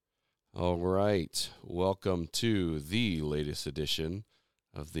All right. Welcome to the latest edition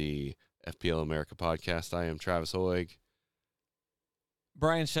of the FPL America podcast. I am Travis Hoig.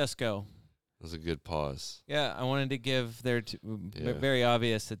 Brian Shesko. That was a good pause. Yeah, I wanted to give very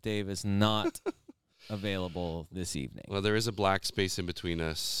obvious that Dave is not available this evening. Well, there is a black space in between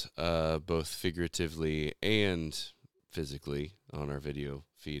us, both figuratively and physically on our video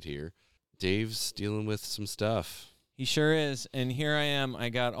feed here. Dave's dealing with some stuff. He sure is, and here I am. I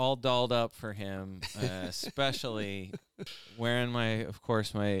got all dolled up for him, especially wearing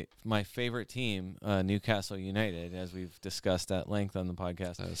my favorite team, Newcastle United, as we've discussed at length on the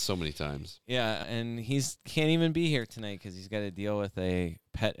podcast. So many times. Yeah, and he's can't even be here tonight because he's got to deal with a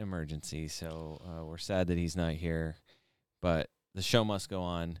pet emergency. So we're sad that he's not here, but the show must go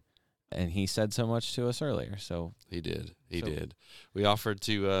on. And he said so much to us earlier. So he did. He did. We offered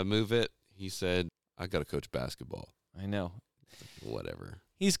to move it. He said, "I got to coach basketball." I know. Whatever.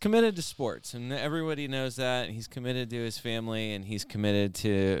 He's committed to sports, and everybody knows that. He's committed to his family, and he's committed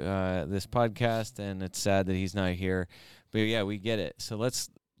to this podcast, and it's sad that he's not here. But, yeah, we get it. So let's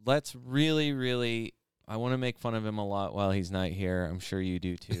really, really – I want to make fun of him a lot while he's not here. I'm sure you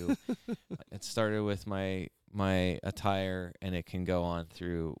do too. It started with my attire, and it can go on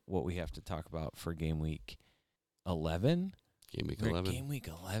through what we have to talk about for Game Week 11. Game Week 11. Game Week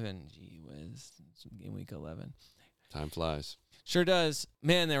 11. Gee whiz. Game Week 11. Time flies. Sure does.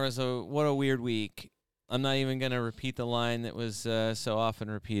 Man, what a weird week. I'm not even going to repeat the line that was so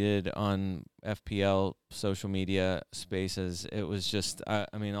often repeated on FPL social media spaces. It was just,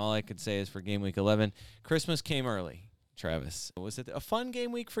 all I could say is for Game Week 11, Christmas came early, Travis. Was it a fun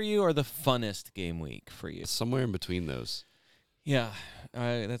game week for you or the funnest game week for you? Somewhere in between those. Yeah,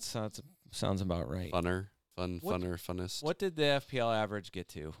 that sounds about right. Funner, funnest. What did the FPL average get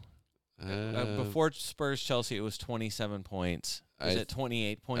to? Before Spurs-Chelsea, it was 27 points. Is it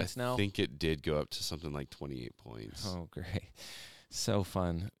 28 points now? I think it did go up to something like 28 points. Oh, great. So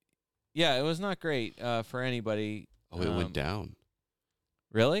fun. Yeah, it was not great for anybody. Oh, it went down.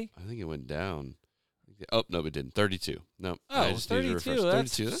 Really? I think it went down. Oh, no, it didn't. 32. No. Oh, I just 32.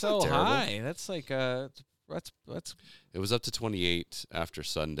 That's 32. That's so not terrible. high. That's like that's. It was up to 28 after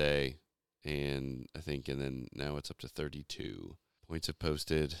Sunday, and then now it's up to 32. Points have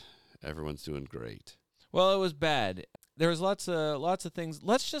posted. Everyone's doing great. Well, it was bad. There was lots of things.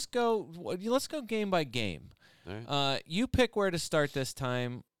 Let's go game by game. All right. You pick where to start this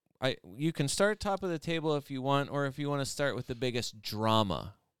time. You can start top of the table if you want, or if you want to start with the biggest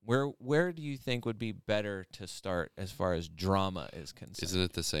drama. Where do you think would be better to start as far as drama is concerned? Isn't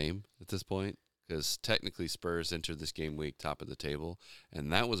it the same at this point? Because technically Spurs entered this game week top of the table,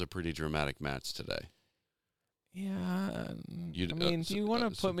 and that was a pretty dramatic match today. Yeah, do you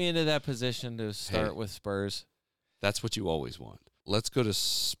want to put me into that position to start with Spurs? That's what you always want. Let's go to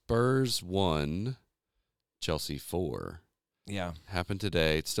Spurs 1, Chelsea 4. Yeah. Happened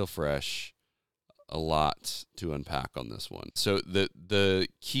today. It's still fresh. A lot to unpack on this one. So the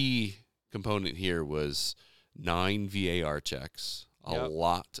key component here was 9 VAR checks, a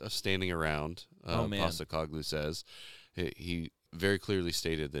lot of standing around, Postecoglou says. He very clearly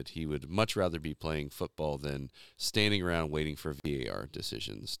stated that he would much rather be playing football than standing around waiting for VAR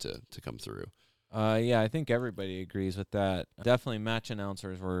decisions to come through. Yeah, I think everybody agrees with that. Definitely match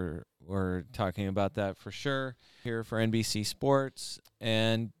announcers were talking about that for sure here for NBC Sports.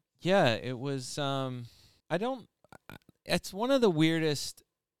 And yeah, it was it's one of the weirdest,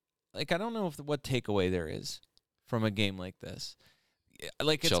 I don't know what takeaway there is from a game like this.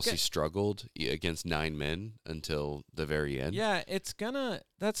 Like Chelsea struggled against 9 men until the very end. Yeah,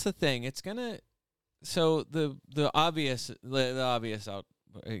 that's the thing. So the obvious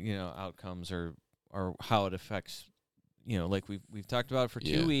outcomes are how it affects, like we've talked about for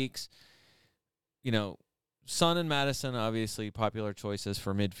 2 weeks. Son and Madison, obviously popular choices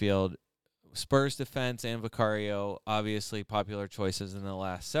for midfield. Spurs defense and Vicario, obviously popular choices in the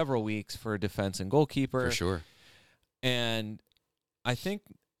last several weeks for defense and goalkeeper. For sure. And I think,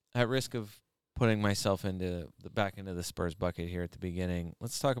 at risk of putting myself back into the Spurs bucket here at the beginning,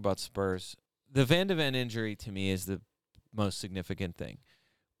 let's talk about Spurs. The Van de Ven injury to me is the most significant thing.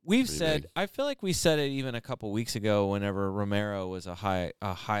 I feel like we said it even a couple weeks ago whenever Romero was a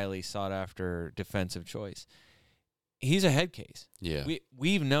highly sought after defensive choice. He's a head case. Yeah.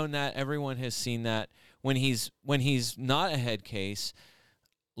 We've known that. Everyone has seen that. When he's not a head case,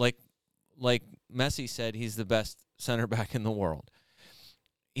 like Messi said, he's the best center back in the world.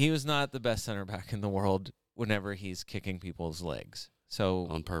 He was not the best center back in the world whenever he's kicking people's legs. So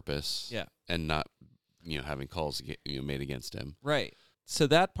on purpose. Yeah. And not, having calls made against him. Right. So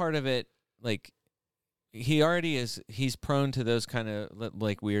that part of it, like, he already is. He's prone to those kind of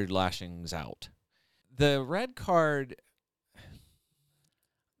like weird lashings out. The red card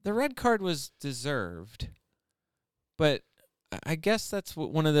was deserved, but I guess that's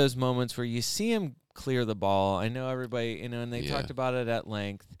one of those moments where you see him clear the ball. I know everybody, and they talked about it at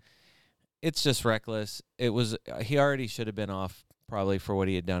length. It's just reckless. He already should have been off probably for what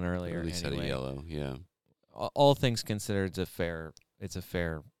he had done earlier. At least anyway. had a yellow, yeah. All things considered, it's a fair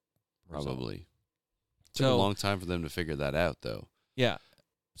Probably. result. Took a long time for them to figure that out, though. Yeah.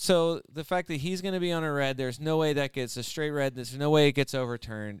 So the fact that he's going to be on a red, there's no way that gets a straight red. There's no way it gets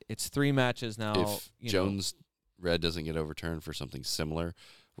overturned. It's 3 matches now. If Jones' red doesn't get overturned for something similar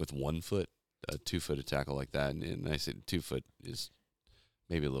with 1 foot, a 2-foot tackle like that, and I said 2 foot is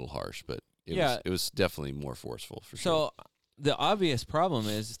maybe a little harsh, but it was definitely more forceful for sure. So the obvious problem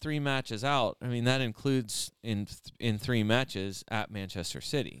is 3 matches out. I mean, that includes in 3 matches at Manchester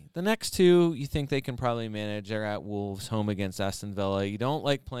City. The next 2, you think they can probably manage. They're at Wolves, home against Aston Villa. You don't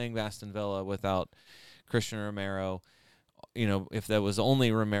like playing Aston Villa without Christian Romero. If that was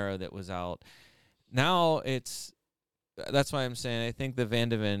only Romero that was out. Now that's why I'm saying I think the Van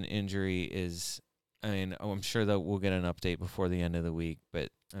de Ven injury is. I mean, I'm sure that we'll get an update before the end of the week, but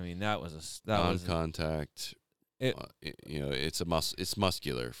I mean that was non-contact. It's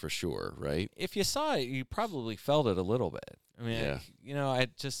muscular for sure, right? If you saw it, you probably felt it a little bit. I mean,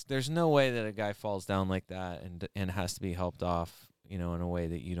 there's no way that a guy falls down like that and has to be helped off, in a way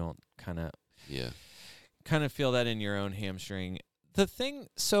that you don't kind of feel that in your own hamstring.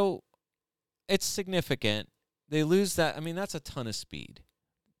 So it's significant. They lose that. I mean, that's a ton of speed.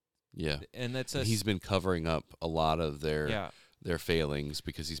 Yeah, and he's been covering up a lot of their failings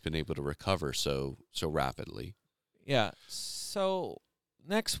because he's been able to recover so rapidly. Yeah. So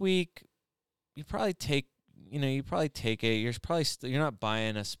next week, you probably take it. You're not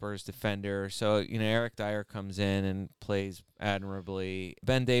buying a Spurs defender. So, Eric Dyer comes in and plays admirably.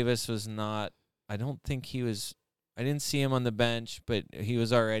 Ben Davis was not, I didn't see him on the bench, but he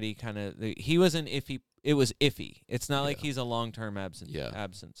was already he was an iffy. It was iffy. It's not like he's a long-term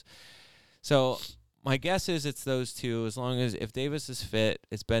absence. So my guess is it's those 2. As long as if Davis is fit,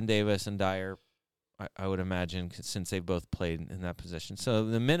 it's Ben Davis and Dyer. I would imagine since they both played in that position. So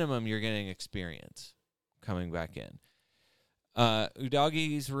the minimum you're getting experience coming back in.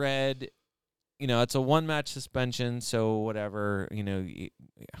 Udogi's red. It's a 1-match suspension. So whatever.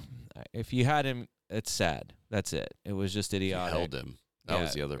 If you had him, it's sad. That's it. It was just idiotic. You held him. That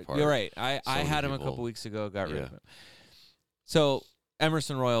was the other part. You're right. I had him a couple weeks ago, got rid of him. So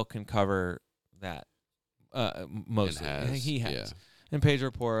Emerson Royal can cover that mostly. He has. Yeah. And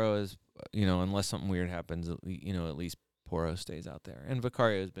Pedro Porro is, unless something weird happens, at least Porro stays out there. And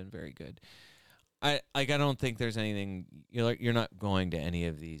Vicario has been very good. I don't think there's anything, you're not going to any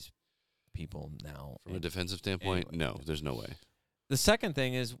of these people now. From a defensive standpoint, no, there's no way. The second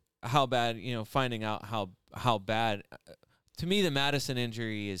thing is how bad, finding out how bad. To me, the Madison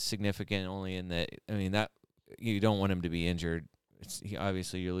injury is significant only in that, that you don't want him to be injured.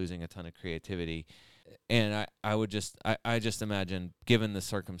 Obviously, you're losing a ton of creativity. And I just imagine, given the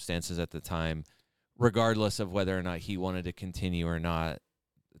circumstances at the time, regardless of whether or not he wanted to continue or not,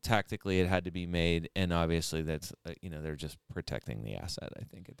 tactically it had to be made. And obviously that's, they're just protecting the asset, I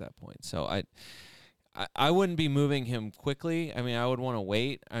think, at that point. So I wouldn't be moving him quickly. I mean, I would want to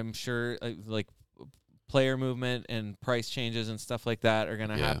wait. I'm sure player movement and price changes and stuff like that are going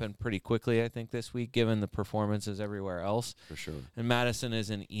to happen pretty quickly, I think, this week, given the performances everywhere else. For sure. And Madison is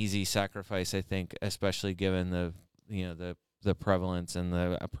an easy sacrifice, I think, especially given the prevalence and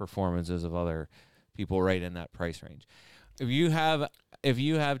the performances of other people right in that price range. If you have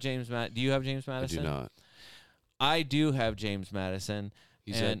James do you have James Madison? I do not. I do have James Madison.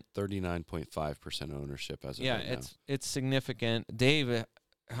 He's at 39.5% ownership as of right now. It's significant. Dave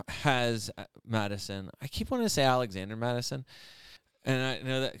has Madison. I keep wanting to say Alexander Madison, and I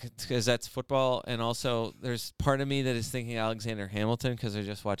know that because that's football, and also there's part of me that is thinking Alexander Hamilton because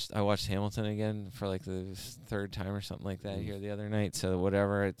I watched Hamilton again for like the 3rd time or something like that here the other night. So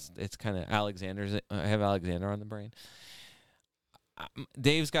whatever, it's kind of Alexander's. I have Alexander on the brain.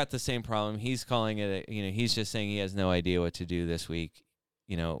 Dave's got the same problem. He's calling it. He's just saying he has no idea what to do this week.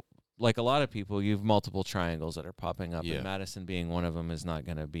 Like a lot of people, you have multiple triangles that are popping up, and Madison being one of them is not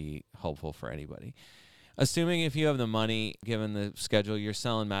going to be helpful for anybody. Assuming if you have the money, given the schedule, you're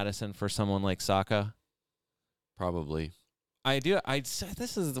selling Madison for someone like Saka? Probably. I do.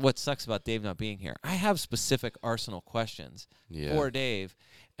 This is what sucks about Dave not being here. I have specific Arsenal questions for Dave,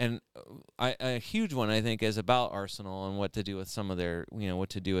 and a huge one, I think, is about Arsenal and what to do with some of their, what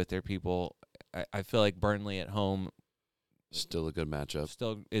to do with their people. I feel like Burnley at home Still a good matchup.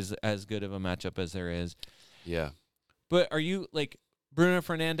 Still is as good of a matchup as there is. Yeah. But are you like Bruno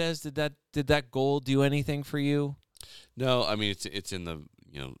Fernandes? Did that goal do anything for you? No, I mean it's in the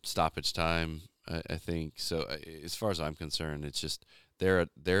stoppage time. I think so. As far as I'm concerned, it's just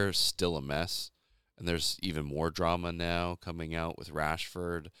they're still a mess, and there's even more drama now coming out with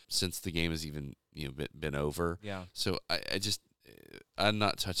Rashford since the game has even been over. Yeah. So I'm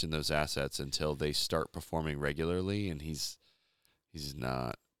not touching those assets until they start performing regularly, and he's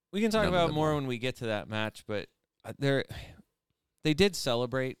not. We can talk about more when we get to that match, but they did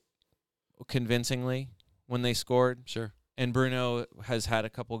celebrate convincingly when they scored. Sure. And Bruno has had a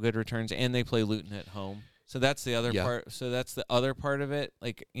couple good returns, and they play Luton at home. So that's the other part. So that's the other part of it.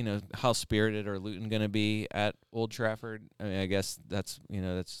 Like, how spirited are Luton going to be at Old Trafford? I mean, I guess that's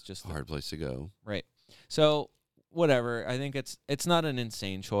just a hard place to go. Right. So whatever. I think it's not an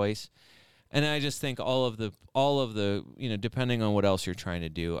insane choice. And I just think all of the depending on what else you're trying to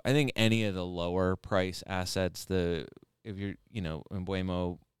do, I think any of the lower price assets, if you're,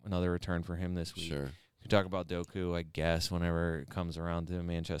 Mbuemo, another return for him this week. Sure. You talk about Doku, I guess, whenever it comes around to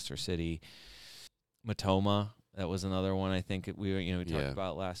Manchester City. Matoma, that was another one I think we talked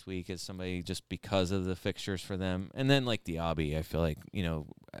about last week as somebody just because of the fixtures for them. And then like Diaby, I feel like,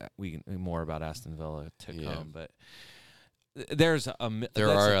 we more about Aston Villa to come, but there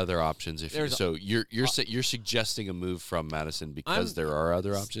are other options. You're suggesting a move from Maddison because there are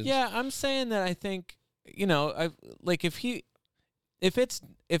other options. Yeah, I'm saying that I think if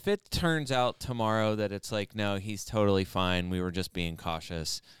it turns out tomorrow that it's like no, he's totally fine. We were just being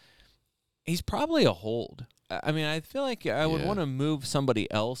cautious. He's probably a hold. I mean, I feel like I would want to move somebody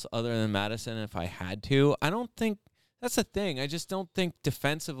else other than Maddison if I had to. I don't think that's the thing. I just don't think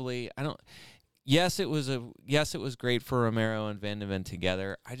defensively. Yes, it was great for Romero and Van de Ven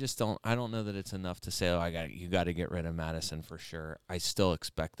together. I don't know that it's enough to say, you got to get rid of Maddison for sure. I still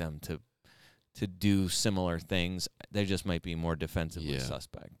expect them to do similar things. They just might be more defensively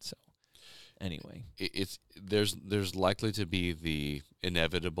suspect. So anyway, there's likely to be the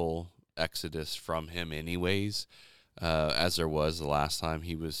inevitable exodus from him anyways, as there was the last time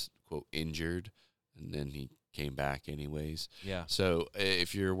he was quote injured, and then he came back anyways. Yeah. So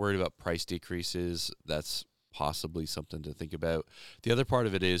if you're worried about price decreases, that's possibly something to think about. The other part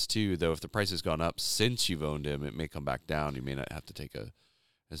of it is too, though, if the price has gone up since you've owned him, it may come back down. You may not have to take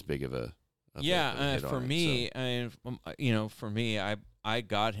as big of a for me, I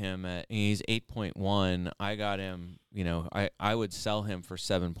got him at he's 8.1. I got him. I would sell him for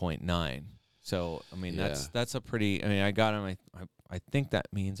 7.9. So I mean that's a pretty. I mean I got him. I think that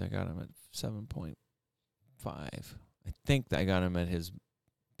means I got him at 7.5. I think that I got him at his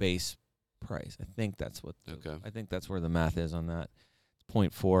base price. I think that's what. I think that's where the math is on that.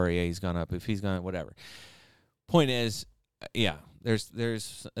 0.4. Yeah, he's gone up. If he's gone, whatever. Point is, there's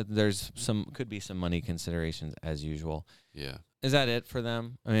some could be some money considerations as usual. Yeah. Is that it for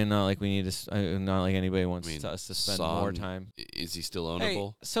them? I mean, not like we need to. Not like anybody wants us to spend more time. Is he still ownable?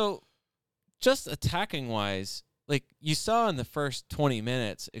 Hey, so, just attacking wise, like you saw in the first 20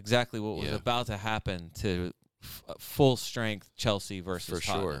 minutes, exactly what was about to happen to full strength Chelsea versus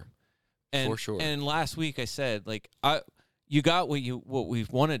Tottenham. For sure. And last week I said you got what we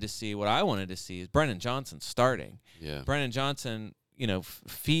wanted to see. What I wanted to see is Brennan Johnson starting. Yeah. Brennan Johnson,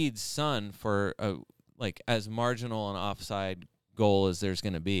 feeds Son for as marginal an offside goal as there's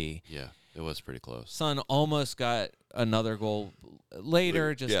going to be. Yeah, it was pretty close. Son almost got another goal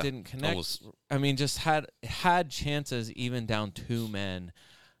later, just didn't connect. Almost. I mean, just had chances even down 2 men.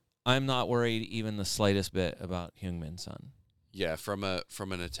 I'm not worried even the slightest bit about Heung-min Son. Yeah, from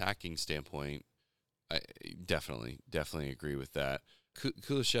an attacking standpoint, I definitely agree with that.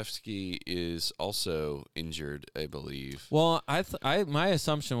 Kulusevski is also injured, I believe. Well, my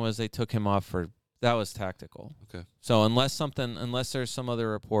assumption was they took him off that was tactical. Okay. So unless there's some other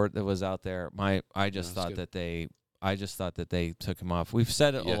report that was out there, I just thought that they took him off. We've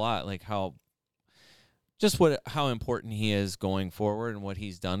said it a lot, like how important he is going forward and what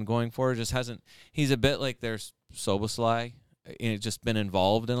he's done going forward. He's a bit like there's Soboslai. Just been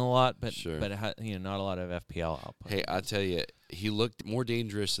involved in a lot, but not a lot of FPL output. Hey, I tell you, he looked more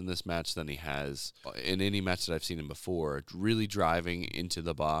dangerous in this match than he has in any match that I've seen him before. Really driving into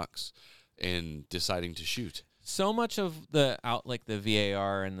the box and deciding to shoot. So much of the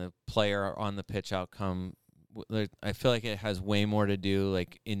VAR and the player on the pitch outcome, I feel like it has way more to do,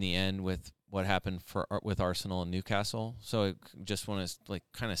 like in the end, with what happened with Arsenal and Newcastle. So I just want to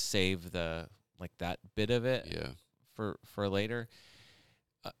kind of save that bit of it. Yeah. For later.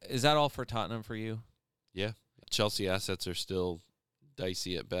 Is that all for Tottenham for you? Yeah. Chelsea assets are still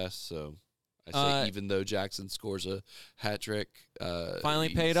dicey at best, so I say even though Jackson scores a hat trick, finally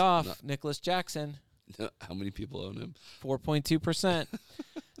paid off. Nicholas Jackson. How many people own him? 4.2%.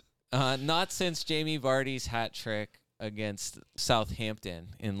 Not since Jamie Vardy's hat trick against Southampton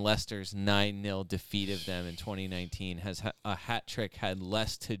in Leicester's 9-0 defeat of them in 2019 has a hat trick had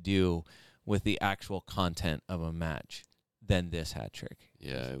less to do with the actual content of a match than this hat trick.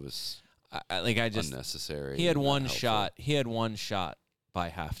 Yeah, it was unnecessary. He had one shot. He had one shot by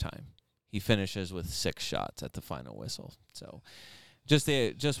halftime. He finishes with 6 shots at the final whistle. So just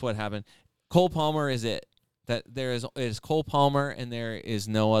what happened. Cole Palmer is it. That there is Cole Palmer, and there is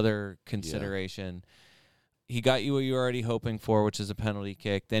no other consideration. Yeah. He got you what you were already hoping for, which is a penalty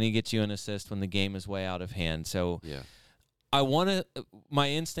kick. Then he gets you an assist when the game is way out of hand. So yeah. My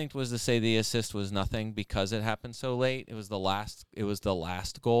instinct was to say the assist was nothing because it happened so late. It was the last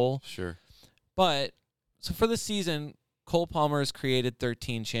goal. Sure. But so for the season, Cole Palmer has created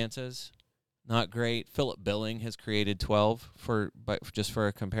 13 chances. Not great. Philip Billing has created 12 just for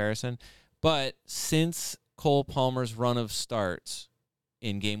a comparison. But since Cole Palmer's run of starts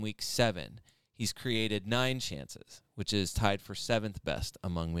in game week 7, he's created 9 chances, which is tied for 7th best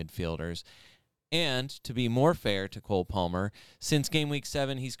among midfielders. And to be more fair to Cole Palmer, since game week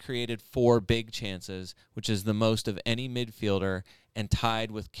 7, he's created 4 big chances, which is the most of any midfielder, and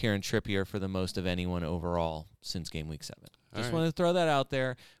tied with Kieran Trippier for the most of anyone overall since game week 7. Just wanted to throw that out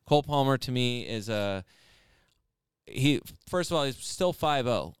there. Cole Palmer, to me, is first of all, he's still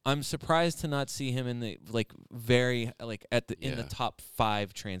 5-0. I'm surprised to not see him in the in the top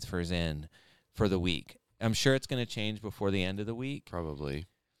 5 transfers in for the week. I'm sure it's going to change before the end of the week. Probably.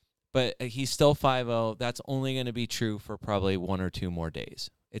 But he's still 5-0. That's only going to be true for probably 1 or 2 more days.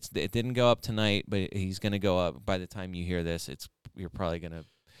 It didn't go up tonight, but he's going to go up by the time you hear this. You're probably going to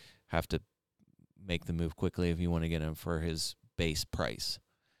have to make the move quickly if you want to get him for his base price.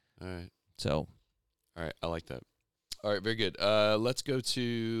 All right. So. All right. I like that. All right. Very good. Let's go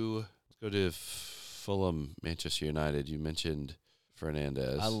to Fulham, Manchester United. You mentioned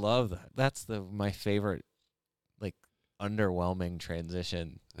Fernandez. I love that. That's my favorite, underwhelming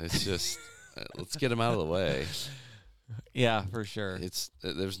transition. It's just let's get him out of the way. Yeah, for sure. This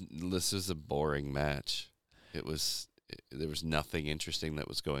is a boring match. There was nothing interesting that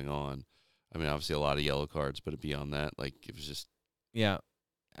was going on. I mean, obviously a lot of yellow cards, but beyond that, it was just. Yeah,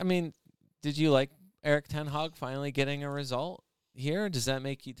 I mean, did you like Eric Ten Hag finally getting a result here? Does that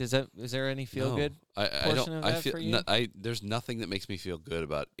make you? Is there any feel good? I don't. I feel there's nothing that makes me feel good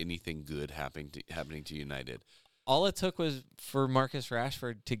about anything good happening to United. All it took was for Marcus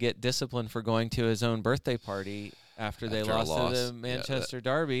Rashford to get disciplined for going to his own birthday party after they lost to the Manchester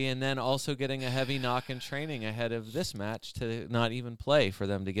Derby, and then also getting a heavy knock in training ahead of this match to not even play for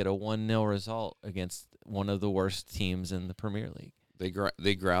them to get a 1-0 result against one of the worst teams in the Premier League.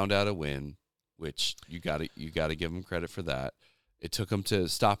 They ground out a win, which you got to give them credit for that. It took them to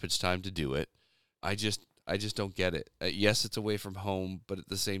stoppage time to do it. I just don't get it. Yes, it's away from home, but at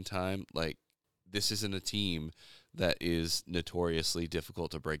the same time, this isn't a team that is notoriously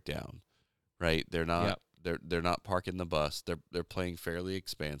difficult to break down, right? They're not. Yep. They're not parking the bus. They're playing fairly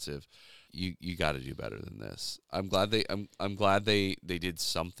expansive. You got to do better than this. I'm glad they did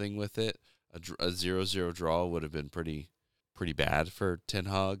something with it. A 0-0 draw would have been pretty bad for Ten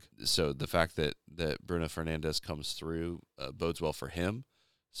Hag. So the fact that Bruno Fernandes comes through bodes well for him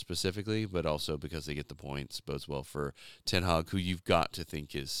specifically, but also because they get the points, bodes well for Ten Hag, who you've got to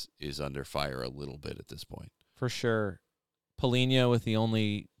think is under fire a little bit at this point. For sure. Paulinho with the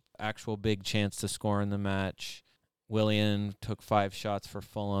only actual big chance to score in the match. Willian took 5 shots for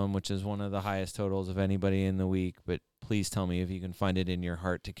Fulham, which is one of the highest totals of anybody in the week. But please tell me if you can find it in your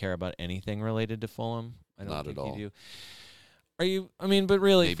heart to care about anything related to Fulham. I don't Not think at all. You do. Are you? I mean, but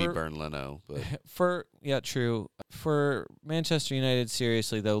really, maybe Burn Leno, but true. For Manchester United,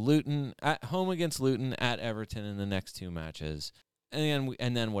 seriously though, Luton at home against Luton, at Everton in the next 2 matches, and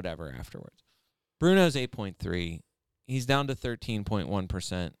then whatever afterwards. Bruno's 8.3. He's down to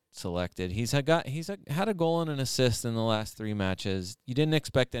 13.1% selected. He's had a goal and an assist in the last 3 matches. You didn't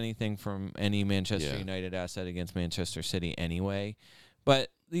expect anything from any Manchester United asset against Manchester City anyway, but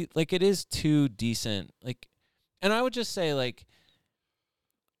it is 2 decent. And I would just say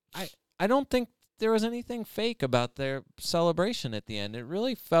I don't think there was anything fake about their celebration at the end. It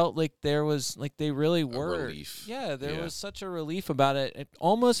really felt like there was they really were. A relief. Yeah, there was such a relief about it. It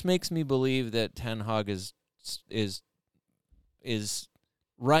almost makes me believe that Ten Hag is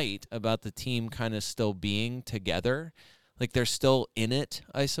right about the team kind of still being together. They're still in it,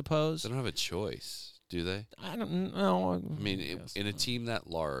 I suppose. They don't have a choice, do they? I don't know. I mean, in a team that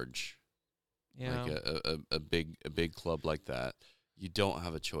large, a big club like that, you don't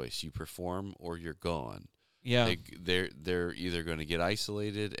have a choice. You perform or you're gone. Yeah. They're either going to get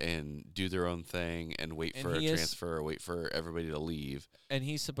isolated and do their own thing and wait for a transfer or wait for everybody to leave. And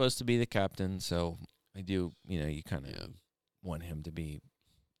he's supposed to be the captain, so I do, you kind of want him to be,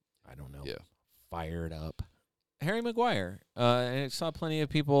 I don't know, fired up. Harry Maguire. I saw plenty of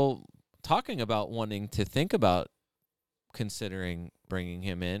people talking about wanting to think about considering bringing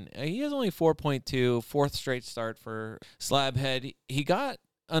him in. He has only 4.2, fourth straight start for Slabhead. He got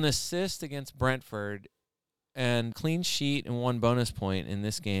an assist against Brentford and clean sheet and 1 bonus point in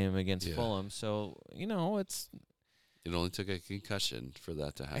this game against Fulham. So, it only took a concussion for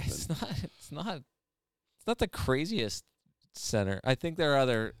that to happen. It's not the craziest center. I think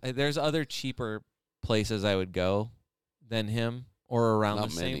there's other cheaper places I would go than him or around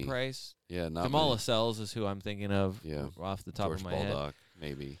not the many. same price. Yeah, not Jamal many. Lascelles is who I'm thinking of off the top George of my Baldock, head.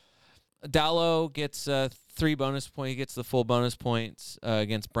 maybe. Dallo gets 3 bonus points. He gets the full bonus points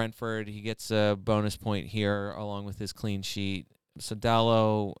against Brentford. He gets a bonus point here along with his clean sheet. So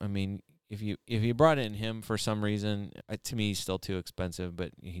Dallo, I mean, if you brought in him for some reason, to me he's still too expensive,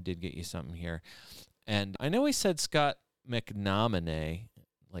 but he did get you something here. And I know he said Scott McNominay,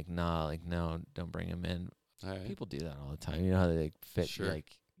 no, don't bring him in. All right. People do that all the time. You know how they fit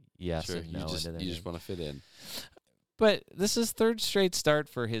yes and no into their You just want to fit in. But this is third straight start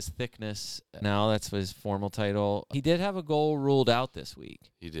for his thickness. Now that's his formal title. He did have a goal ruled out this week.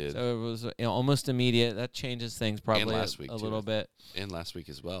 He did. So it was almost immediate. That changes things probably last week a little bit. And last week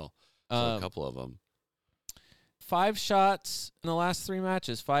as well. So a couple of them. 5 shots in the last 3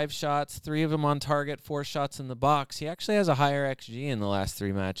 matches. 5 shots, 3 of them on target, 4 shots in the box. He actually has a higher XG in the last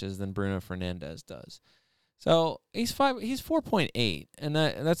 3 matches than Bruno Fernandes does. So he's 4.8, and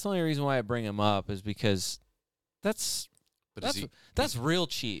that's the only reason why I bring him up is because that's real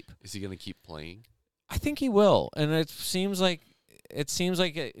cheap. Is he going to keep playing? I think he will, and it seems like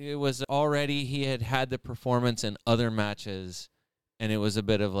it was already he had the performance in other matches, and it was a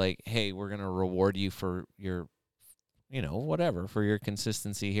bit of like, hey, we're going to reward you for your, for your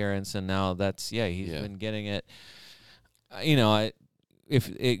consistency here, and so now he's been getting it.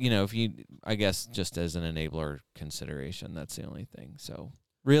 If you, I guess, just as an enabler consideration, that's the only thing. So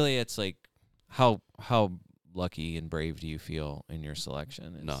really, it's like how lucky and brave do you feel in your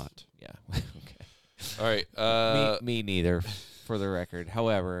selection? Not. Yeah. Okay. All right. Me neither, for the record.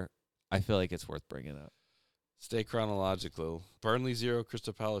 However, I feel like it's worth bringing up. Stay chronological. Burnley 0,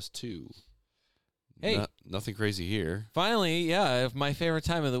 Crystal Palace 2. Hey, nothing crazy here. Finally, my favorite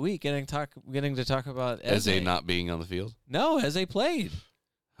time of the week, getting to talk about Eze not being on the field. No, Eze played.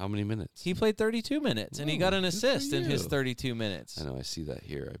 How many minutes? He played 32 minutes, and he got an assist in his 32 minutes. I know. I see that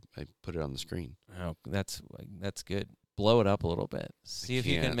here. I put it on the screen. Oh, that's good. Blow it up a little bit. See if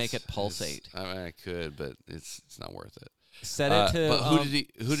you can make it pulsate. I could, but it's not worth it. Set it to. But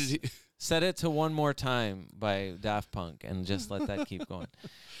who did he? Set it to One More Time by Daft Punk, and just let that keep going.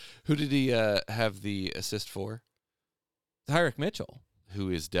 Who did he have the assist for? Tyrick Mitchell, who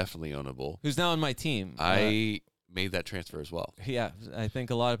is definitely ownable. Who's now on my team. I made that transfer as well. Yeah, I think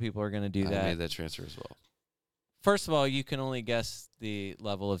a lot of people are going to do that. I made that transfer as well. First of all, you can only guess the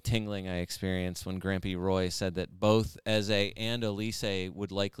level of tingling I experienced when Grampy Roy said that both Eze and Elise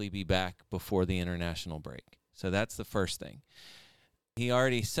would likely be back before the international break. So that's the first thing. He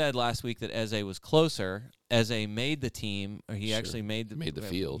already said last week that Eze was closer. Eze made the team, or he actually made the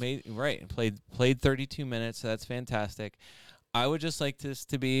field. And played 32 minutes, so that's fantastic. I would just like this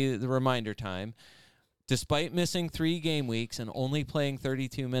to be the reminder time. Despite missing 3 game weeks and only playing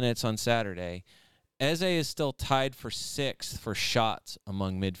 32 minutes on Saturday, Eze is still tied for 6th for shots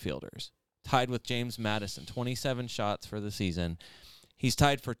among midfielders. Tied with James Maddison, 27 shots for the season. He's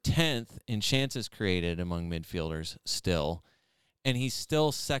tied for 10th in chances created among midfielders still. And he's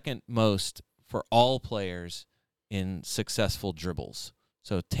still second most for all players in successful dribbles.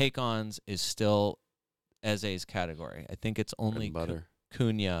 So take-ons is still Eze's category. I think it's only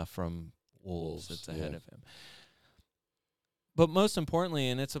Cunha from Wolves that's ahead of him. But most importantly,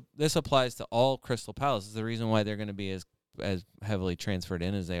 and this applies to all Crystal Palace, is the reason why they're going to be as heavily transferred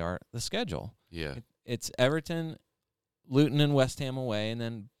in as they are, the schedule. Yeah. It's Everton, Luton, and West Ham away, and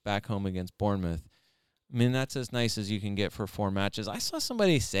then back home against Bournemouth. I mean, that's as nice as you can get for 4 matches. I saw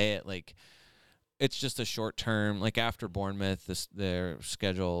somebody say it like it's just a short term. Like after Bournemouth, their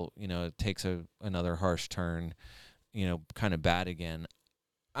schedule, takes another harsh turn, kind of bad again.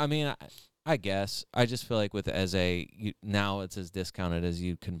 I mean, I guess. I just feel like with Eze, now it's as discounted as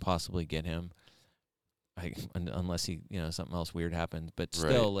you can possibly get him. Unless something else weird happens. But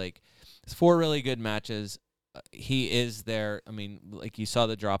still, like, it's 4 really good matches. he is there. I mean, like you saw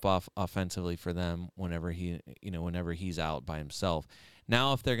the drop off offensively for them whenever he's out by himself.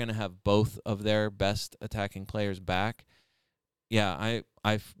 Now, if they're going to have both of their best attacking players back, yeah,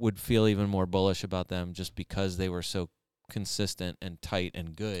 I would feel even more bullish about them just because they were so consistent and tight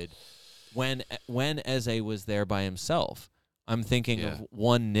and good. When Eze was there by himself, I'm thinking of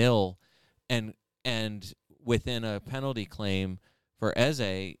 1-0 and within a penalty claim for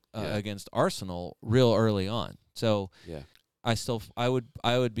Eze against Arsenal real early on. So I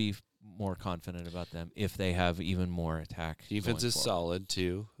would be more confident about them if they have even more attack. Defense is solid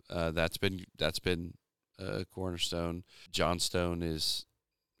too. That's been a cornerstone. Johnstone is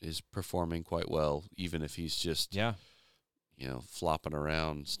performing quite well, even if he's just flopping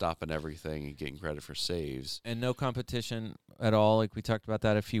around, stopping everything, and getting credit for saves. And no competition at all. Like we talked about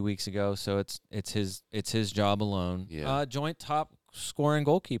that a few weeks ago. So it's his job alone. Yeah. Joint top scoring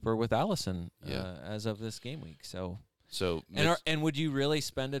goalkeeper with Allison as of this game week. So and would you really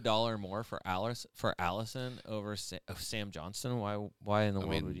spend $1 more for Allison over Sam Johnston? Why in the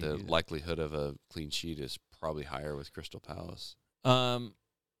world would you do that? The likelihood of a clean sheet is probably higher with Crystal Palace.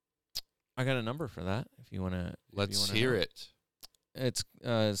 I got a number for that. If you want to, let's hear it. It's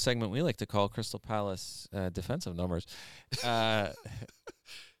a segment we like to call Crystal Palace defensive numbers.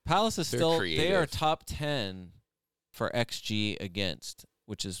 Palace is they are top 10 for XG against,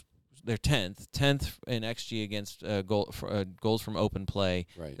 which is they're 10th in XG against goals from open play.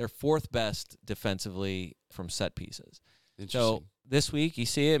 Right. They're 4th best defensively from set pieces. Interesting. So this week you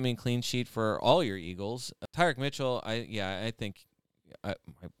see it. I mean, clean sheet for all your Eagles. Tyreek Mitchell, I think.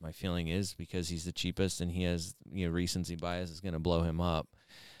 My feeling is because he's the cheapest and he has recency bias is going to blow him up.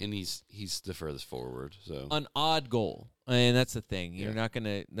 And he's the furthest forward. So an odd goal, and that's the thing. You're not going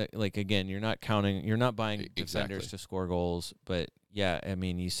to you're not counting. You're not buying defenders to score goals. But I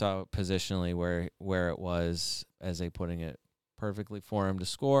mean, you saw positionally where it was as they putting it perfectly for him to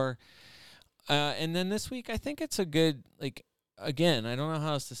score. And then this week, I think it's a good again. I don't know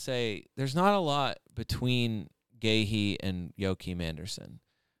how else to say. There's not a lot between Gahey and Joachim Andersen.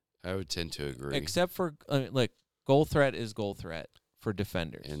 I would tend to agree. Except for, goal threat is goal threat for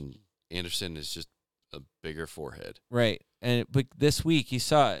defenders. And Andersen is just a bigger forehead. Right. But this week, you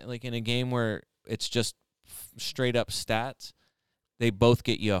saw it, in a game where it's just straight up stats, they both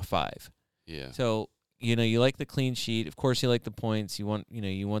get you a 5. Yeah. So, you like the clean sheet. Of course, you like the points. You want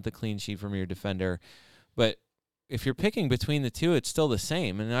the clean sheet from your defender. But if you're picking between the two, it's still the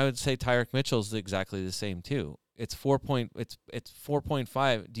same. And I would say Tyreek Mitchell's exactly the same, too. It's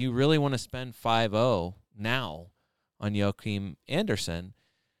 4.5. Do you really want to spend 5-0 now on Joachim Andersen?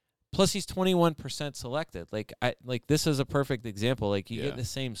 Plus, he's 21% selected. This is a perfect example. You get the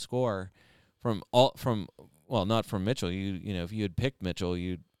same score not from Mitchell. If you had picked Mitchell,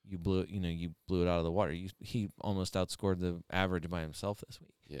 you blew it out of the water. He almost outscored the average by himself this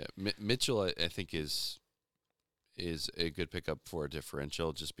week. Yeah, Mitchell I think is a good pickup for a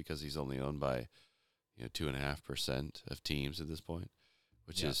differential just because he's only owned by 2.5% of teams at this point,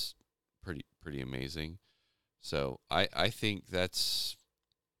 which is pretty amazing. So I think that's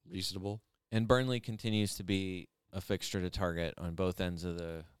reasonable. And Burnley continues to be a fixture to target on both ends of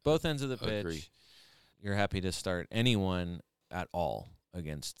the pitch. Agree. You're happy to start anyone at all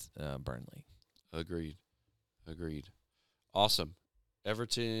against Burnley. Agreed. Awesome.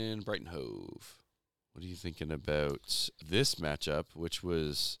 Everton, Brighton Hove. What are you thinking about this matchup, which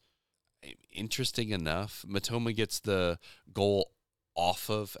was interesting enough? Matoma gets the goal off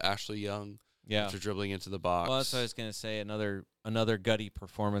of Ashley Young after dribbling into the box. Well, that's what I was going to say. Another gutty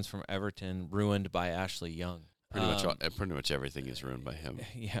performance from Everton ruined by Ashley Young. Pretty much everything is ruined by him.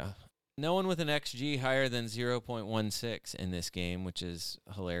 Yeah. No one with an XG higher than 0.16 in this game, which is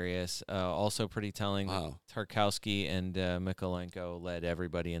hilarious. Also pretty telling. Wow. Tarkowski and Mikolenko led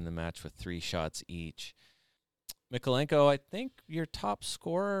everybody in the match with 3 shots each. Mikolenko, I think your top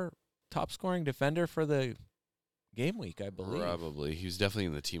scoring defender for the game week, I believe. Probably. He was definitely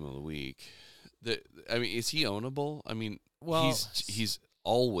in the team of the week. Is he ownable? I mean, he's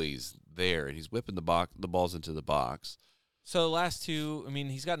always there, and he's whipping the balls into the box. So the last 2,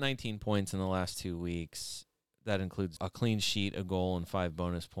 he's got 19 points in the last 2 weeks. That includes a clean sheet, a goal, and 5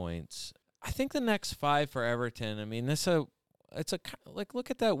 bonus points. I think the next 5 for Everton, look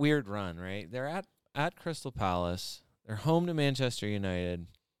at that weird run, right? They're at Crystal Palace. They're home to Manchester United,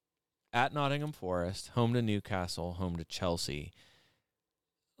 at Nottingham Forest, home to Newcastle, home to Chelsea.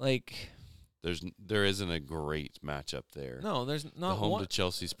 There isn't a great matchup there. No, there's not. The home to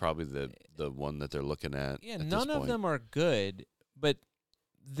Chelsea's probably the one that they're looking at. Yeah, none of them are good, but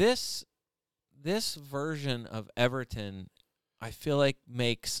this version of Everton, I feel like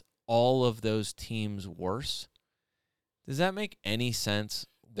makes all of those teams worse. Does that make any sense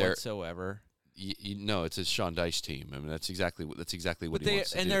whatsoever? No, it's a Sean Dyche team. I mean, that's exactly what he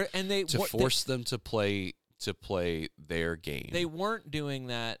wants to do. Force them to play their game. They weren't doing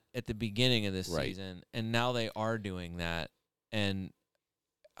that at the beginning of this season, and now they are doing that. And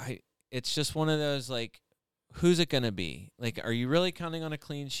it's just one of those, like, who's it going to be? Like, are you really counting on a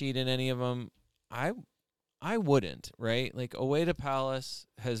clean sheet in any of them? I wouldn't, right? Like, away to Palace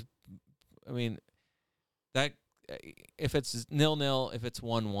that if it's 0-0, if it's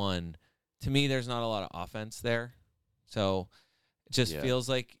 1-1, to me, there's not a lot of offense there. So it just feels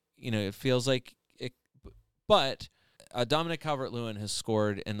like, it. But Dominic Calvert-Lewin has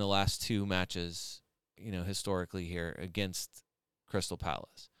scored in the last 2 matches, historically here against Crystal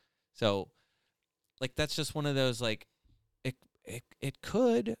Palace. So, like, that's just one of those, like, it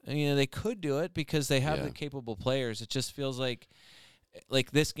could, they could do it because they have the capable players. It just feels like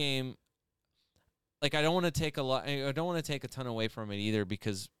this game, like, I don't want to take a ton away from it either,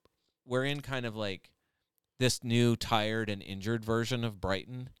 because we're in kind of like this new tired and injured version of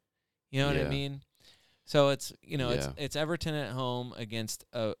Brighton. You know what I mean? So it's, it's Everton at home against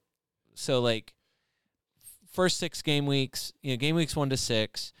first 6 game weeks, game weeks 1 to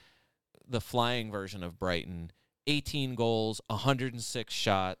 6, the flying version of Brighton, 18 goals, 106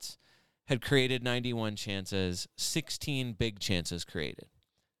 shots, had created 91 chances, 16 big chances created.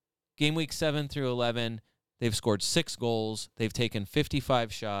 Game week 7 through 11, they've scored 6 goals, they've taken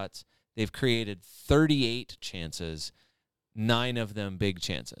 55 shots, they've created 38 chances, 9 of them big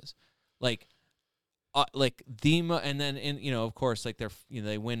chances. And then of course, like,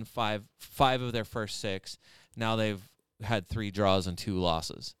 they win 5 of their first 6. Now they've had 3 draws and 2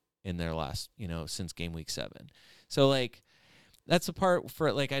 losses in their last, since game week 7. So, like, that's the part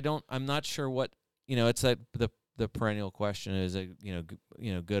for, like, I'm not sure what, it's like the perennial question is,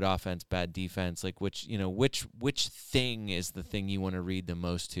 good offense, bad defense, like, which thing is the thing you want to read the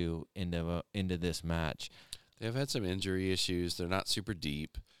most into this match. They've had some injury issues. They're not super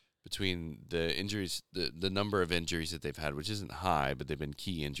deep. Between the injuries, the number of injuries that they've had, which isn't high, but they've been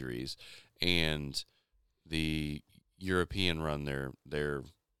key injuries, and the European run they're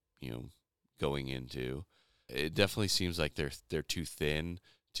going into, it definitely seems like they're too thin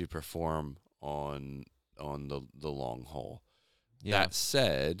to perform on the long haul. Yeah. That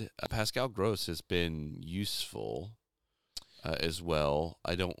said, Pascal Gross has been useful as well.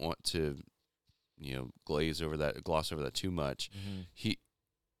 I don't want to gloss over that too much. Mm-hmm.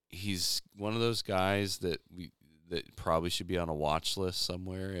 He's one of those guys that probably should be on a watch list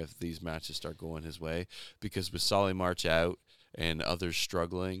somewhere if these matches start going his way, because with Solly March out and others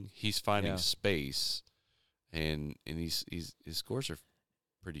struggling, he's finding space, and his scores are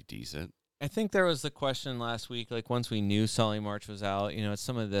pretty decent. I think there was the question last week, like, once we knew Solly March was out, it's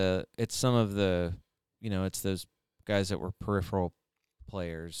those guys that were peripheral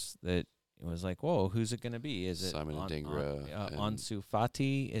players that it was like, whoa, who's it going to be? Is it Simon Adingra? Ansu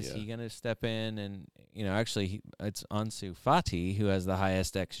Fati? Is he going to step in? And, actually, it's Ansu Fati who has the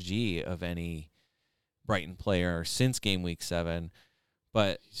highest XG of any Brighton player since game week 7.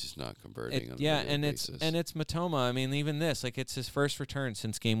 But he's just not converting. It's Matoma. I mean, even this, like, it's his first return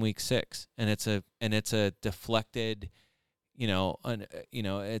since game week 6, and it's a deflected,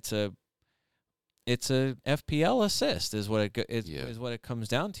 it's a FPL assist is what it comes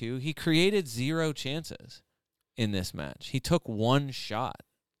down to. He created 0 chances in this match. He took 1 shot.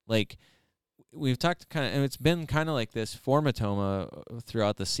 Like, we've talked and it's been kind of like this for Matoma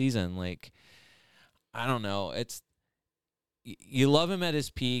throughout the season. Like, I don't know. You love him at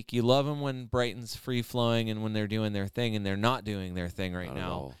his peak. You love him when Brighton's free flowing and when they're doing their thing, and they're not doing their thing right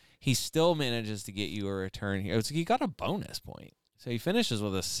now. He still manages to get you a return here. He got a bonus point. So he finishes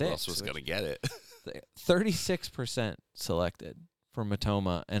with a 6. Who else was going to get it? 36% selected for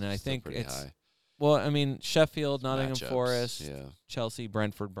Matoma, and I think it's high. Well, I mean, Sheffield, Nottingham Matchups, Forest, Chelsea,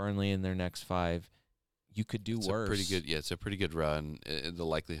 Brentford, Burnley in their next 5. You could do worse. It's a pretty good run. The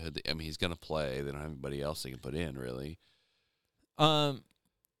likelihood that, he's going to play. They don't have anybody else they can put in, really. I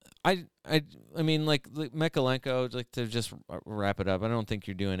mean, like Mikalenko, like, to just wrap it up, I don't think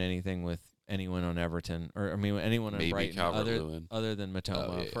you're doing anything with anyone on Everton, or anyone on Brighton other than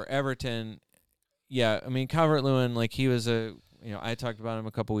Matoma. For Everton, Calvert-Lewin, like, he was I talked about him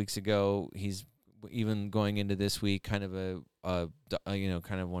a couple weeks ago. He's even going into this week kind of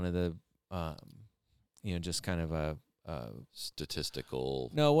kind of one of the just kind of a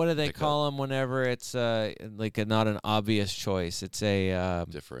statistical. No, what do they call them whenever it's not an obvious choice? It's a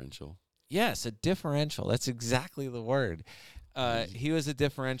differential. Yes, a differential. That's exactly the word. He was a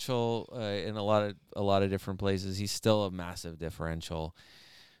differential in a lot of different places. He's still a massive differential.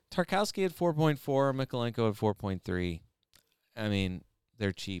 Tarkowski at 4.4, Mikolenko at 4.3. I mean,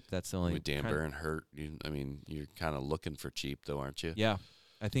 they're cheap. That's the only. With Dan Barron hurt, you're kind of looking for cheap, though, aren't you? Yeah,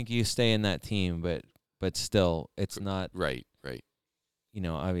 I think you stay in that team, but still, it's not right.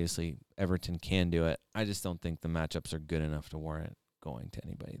 Obviously Everton can do it. I just don't think the matchups are good enough to warrant going to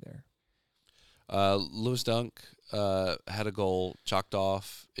anybody there. Lewis Dunk had a goal chalked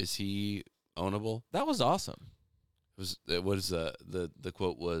off. Is he ownable? That was awesome. The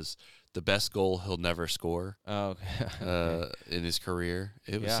quote was the best goal he'll never score. Oh, in his career.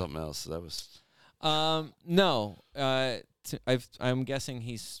 It was something else. That was no. I'm guessing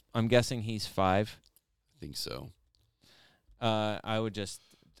he's 5. I think so. I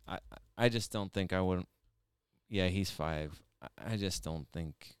just don't think I wouldn't. Yeah, he's 5. I just don't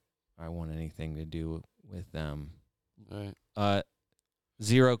think I want anything to do with them. All right.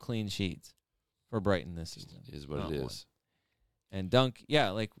 0 clean sheets for Brighton this season. Is what it is. One. And Dunk,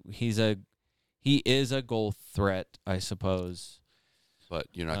 he is a goal threat, I suppose. But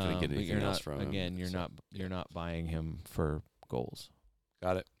you're not going to get anything else from him. Again, you're not buying him for goals.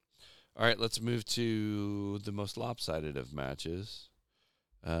 Got it. All right, let's move to the most lopsided of matches.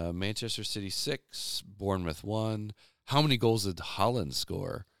 Manchester City 6, Bournemouth 1. How many goals did Haaland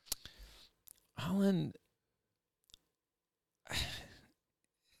score? Haaland,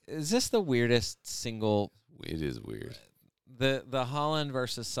 is this the weirdest single? It is weird. The Haaland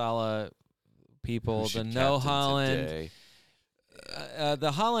versus Salah people, the no Haaland.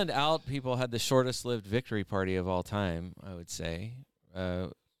 The Haaland out people had the shortest lived victory party of all time, I would say.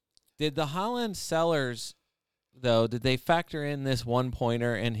 Did the Haaland sellers, though, did they factor in this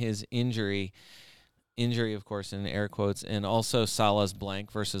 1-pointer and his injury, of course, in air quotes, and also Salah's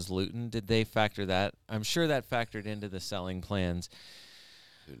blank versus Luton? Did they factor that? I'm sure that factored into the selling plans.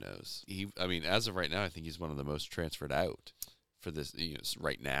 Who knows? As of right now, I think he's one of the most transferred out for this,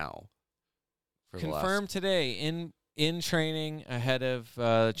 right now. Confirmed today in training ahead of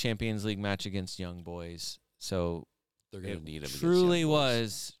the Champions League match against Young Boys. So they're going to need him. Truly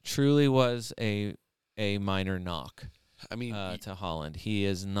was a minor knock. To Haaland. He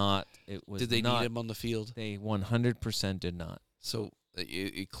is not. Did they need him on the field? They 100% did not. So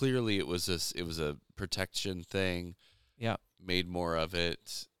clearly it was a protection thing. Yeah. Made more of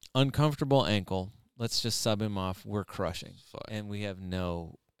it. Uncomfortable ankle. Let's just sub him off. We're crushing. Fine. And we have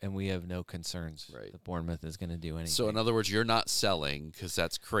no concerns that Bournemouth is going to do anything. So in other words, you're not selling because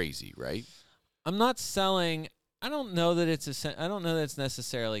that's crazy, right? I'm not selling. I don't know that it's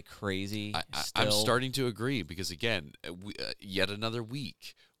necessarily crazy. I'm starting to agree because again, yet another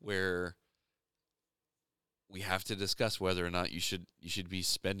week where we have to discuss whether or not you should be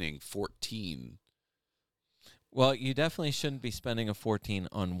spending 14. Well, you definitely shouldn't be spending a 14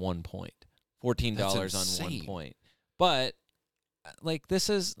 on 1 point. $14 on 1 point. But this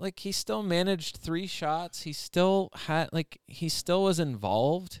is he still managed 3 shots. He still was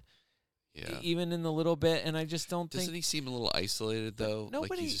involved. Yeah. Even in the little bit, and I just don't think. Doesn't he seem a little isolated though?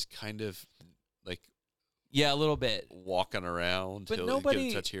 Nobody. He's just kind of a little bit walking around. But he'll get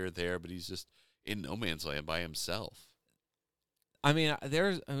a touch here or there, but he's just in no man's land by himself. Not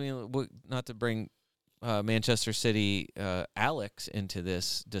to bring Manchester City Alex into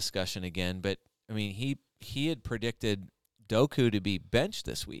this discussion again, but he had predicted Doku to be benched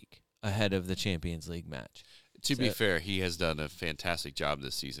this week ahead of the Champions League match. To be fair, he has done a fantastic job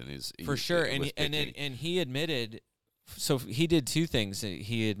this season. For sure, and he admitted. So he did 2 things that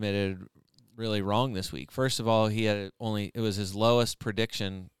he admitted really wrong this week. First of all, it was his lowest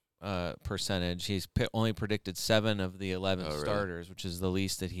prediction percentage. He's only predicted 7 of the 11 starters, which is the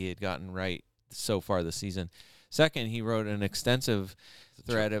least that he had gotten right so far this season. Second, he wrote an extensive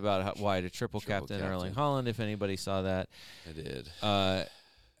thread about why to triple captain Erling Haaland. If anybody saw that, I did.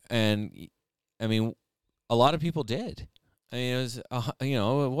 A lot of people did. It was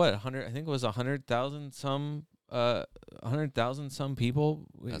 100. I think it was 100,000 some 100,000 some people.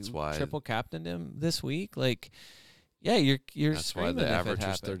 That's why triple captained him this week. You're. That's why the average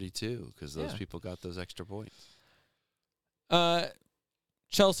was 32 because those people got those extra points.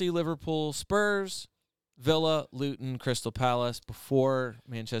 Chelsea, Liverpool, Spurs, Villa, Luton, Crystal Palace before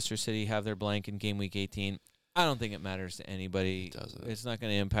Manchester City have their blank in game week 18. I don't think it matters to anybody. It doesn't. It's not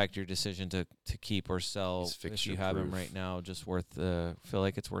going to impact your decision to keep or sell if you have him right now. Just feel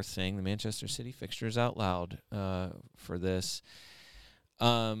like it's worth saying the Manchester City fixtures out loud for this.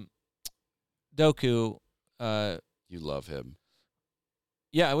 Doku. You love him.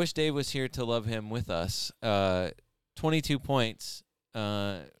 Yeah, I wish Dave was here to love him with us. 22 points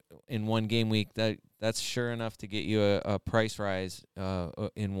in 1 game week. That's sure enough to get you a price rise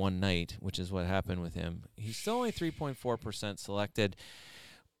in 1 night, which is what happened with him. He's still only 3.4% selected.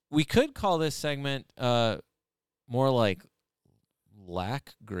 We could call this segment more like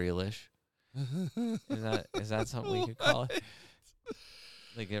Lack Grealish. Is that something we could call it?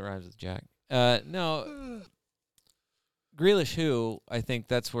 Like it rhymes with Jack. No. Grealish who? I think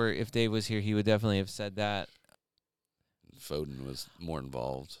that's where, if Dave was here, he would definitely have said that. Foden was more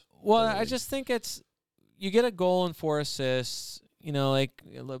involved. Well, clearly. I just think you get a goal and 4 assists. You know, like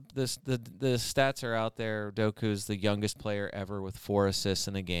the stats are out there. Doku's the youngest player ever with 4 assists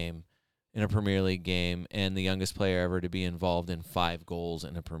in a game, in a Premier League game, and the youngest player ever to be involved in 5 goals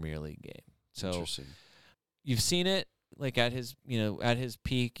in a Premier League game. So interesting. You've seen it, like at his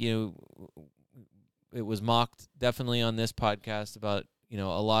peak. It was mocked definitely on this podcast about a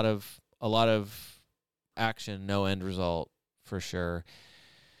lot of action, no end result for sure.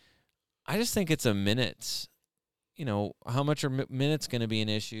 I just think it's a minutes. How much are minutes going to be an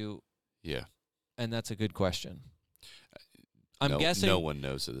issue? Yeah, and that's a good question. I'm guessing no one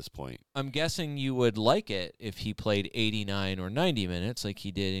knows at this point. I'm guessing you would like it if he played 89 or 90 minutes like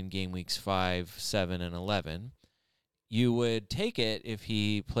he did in game weeks 5, 7, and 11. You would take it if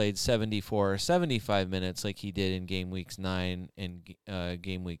he played 74 or 75 minutes like he did in game weeks 9 and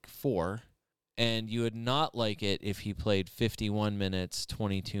game week 4. And you would not like it if he played 51 minutes,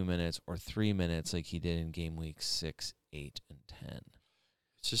 22 minutes, or 3 minutes like he did in game weeks 6, 8, and 10.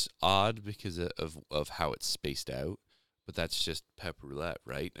 It's just odd because of how it's spaced out, but that's just pep roulette,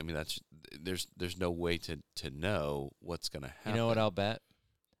 right? I mean, there's no way to know what's going to happen. You know what I'll bet?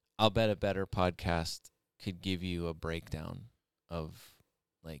 I'll bet a better podcast could give you a breakdown of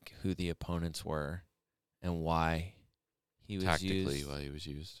like who the opponents were and why he was tactically used. why he was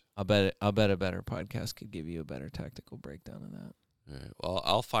used. I'll bet a better podcast could give you a better tactical breakdown of that. All right. Well,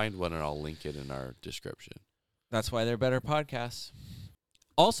 I'll find one and I'll link it in our description. That's why they're better podcasts.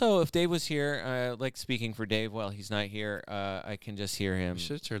 Also, if Dave was here, like speaking for Dave, well, he's not here. I can just hear him. We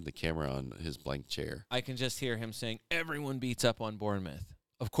should have turned the camera on his blank chair. I can just hear him saying, "Everyone beats up on Bournemouth."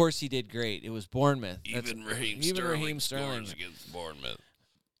 Of course he did great. It was Bournemouth. Even Raheem Sterling scores against Bournemouth.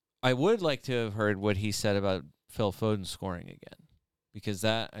 I would like to have heard what he said about Phil Foden scoring again, because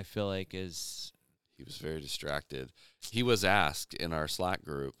that, I feel like, is... He was very distracted. He was asked in our Slack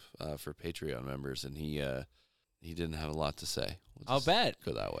group for Patreon members, and he didn't have a lot to say. I'll bet.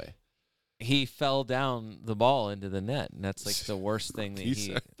 Go that way. He fell down the ball into the net, and that's like the worst thing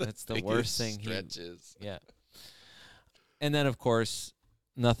that that's the worst thing stretches. Yeah. And then, of course...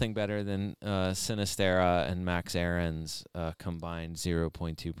 Nothing better than Sinistera and Max Aarons combined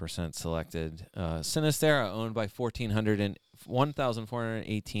 0.2% selected. Sinistera owned by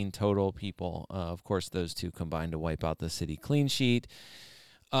 1,418 total people. Of course, those two combined to wipe out the City clean sheet.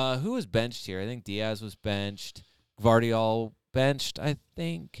 Who was benched here? I think Diaz was benched. Gvardiol benched, I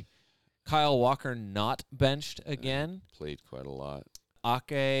think. Kyle Walker not benched again. Played quite a lot.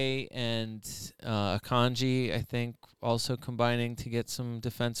 Ake and Akanji, I think, also combining to get some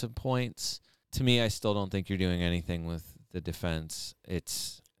defensive points. To me, I still don't think you're doing anything with the defense.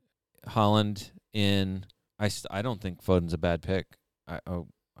 It's Holland in. I don't think Foden's a bad pick. I don't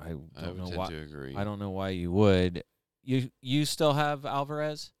know why. To agree. I don't know why you would. You still have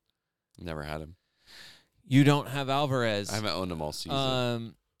Alvarez? Never had him. You don't have Alvarez. I haven't owned him all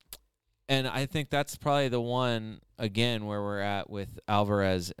season. And I think that's probably the one, again, where we're at with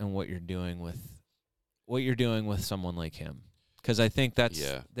Alvarez and what you're doing with someone like him. Because I think that's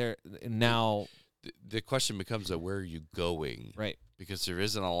there now. The question becomes, where are you going? Right. Because there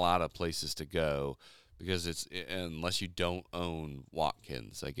isn't a lot of places to go. Because unless you don't own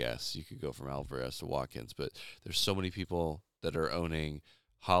Watkins, I guess you could go from Alvarez to Watkins. But there's so many people that are owning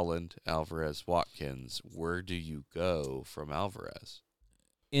Holland, Alvarez, Watkins. Where do you go from Alvarez?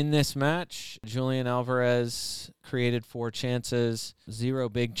 In this match, Julian Alvarez created 4 chances, 0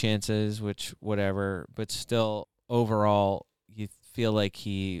 big chances, which whatever, but still overall you feel like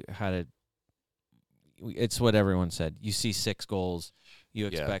he had it's what everyone said. You see 6 goals, you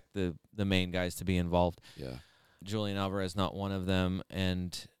expect the main guys to be involved. Yeah. Julian Alvarez not one of them,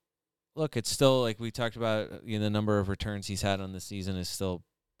 and look, it's still like we talked about, the number of returns he's had on the season is still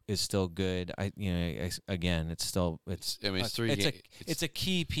good. It's 3 it's a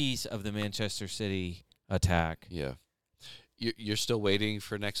key piece of the Manchester City attack. Yeah. You're still waiting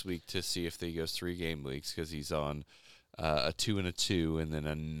for next week to see if he goes 3 game weeks, because he's on a 2 and a 2 and then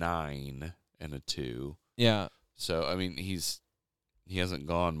a 9 and a 2. Yeah. So I mean he hasn't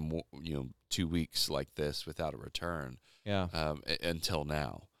gone more, 2 weeks like this without a return. Yeah. Until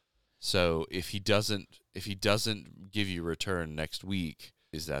now. So if he doesn't give you a return next week,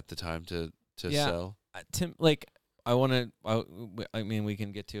 is that the time to sell? Tim, like I want to. I mean, we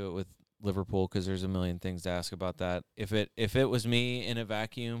can get to it Liverpool because there's a million things to ask about that. If it was me in a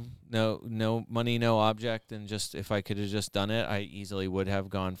vacuum, no money, no object, and just if I could have just done it, I easily would have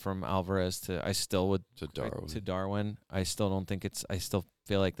gone from Alvarez to I still would to Darwin. I still don't think it's. I still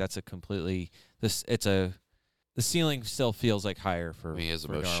feel like that's a completely the ceiling still feels like higher for. I mean, he has the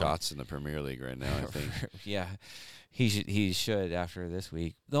most Darwin. Shots in the Premier League right now, I think. Yeah. He should after this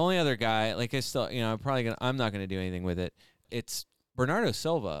week. The only other guy, like I still, I'm not gonna do anything with it. It's Bernardo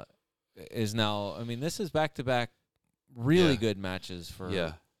Silva is now. I mean, this is back-to-back really good matches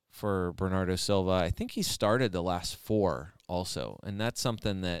for Bernardo Silva. I think he started the last 4 also, and that's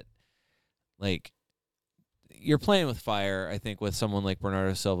something that, like, you're playing with fire. I think with someone like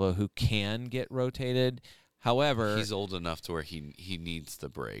Bernardo Silva who can get rotated. However, he's old enough to where he needs the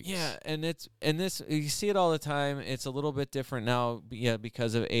breaks. Yeah, and this you see it all the time. It's a little bit different now,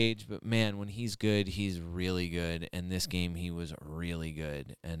 because of age. But man, when he's good, he's really good. And this game, he was really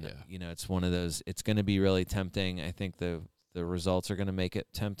good. And it's one of those. It's going to be really tempting. I think the results are going to make it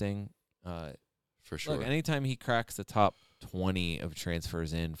tempting. For sure. Look, anytime he cracks the top 20 of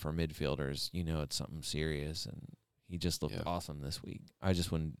transfers in for midfielders, it's something serious. And he just looked awesome this week. I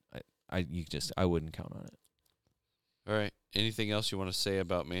just wouldn't. I wouldn't count on it. All right. Anything else you want to say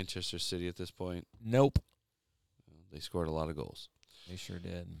about Manchester City at this point? Nope. They scored a lot of goals. They sure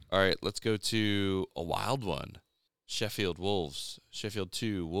did. All right, let's go to a wild one. Sheffield Wolves. Sheffield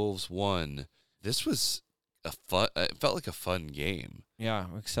 2, Wolves 1. This was it felt like a fun game. Yeah,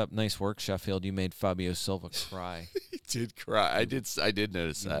 except nice work, Sheffield. You made Fabio Silva cry. He did cry. I did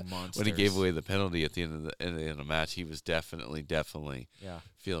notice that. Monsters. When he gave away the penalty at the end of the match, he was definitely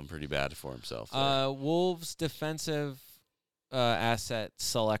feeling pretty bad for himself. Wolves defensive asset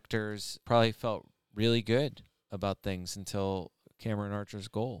selectors probably felt really good about things until Cameron Archer's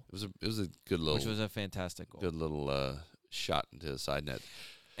goal. It was a good little, which was a fantastic goal. Good little shot into the side net.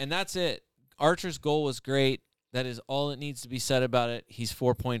 And that's it. Archer's goal was great. That is all that needs to be said about it. He's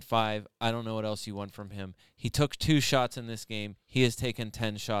 4.5. I don't know what else you want from him. He took 2 shots in this game. He has taken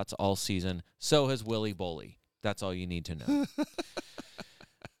 10 shots all season. So has Willy Boley. That's all you need to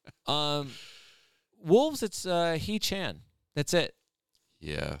know. Wolves, it's He-Chan. That's it.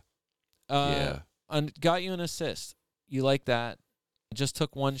 Yeah. Got you an assist. You like that. Just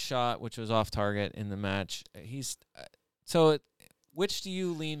took 1 shot, which was off target in the match. Which do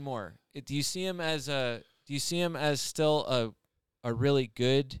you lean more? Do you see him as still a really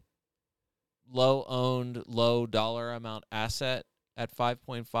good, low owned, low dollar amount asset at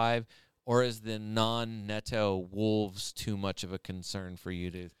 5.5, or is the non-Neto Wolves too much of a concern for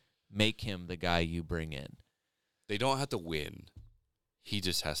you to make him the guy you bring in? They don't have to win. He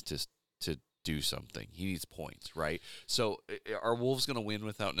just has to do something. He needs points, right? So are Wolves going to win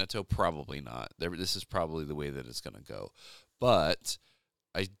without Neto? Probably not. This is probably the way that it's going to go. But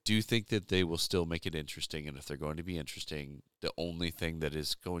I do think that they will still make it interesting, and if they're going to be interesting, the only thing that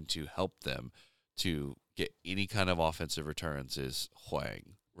is going to help them to get any kind of offensive returns is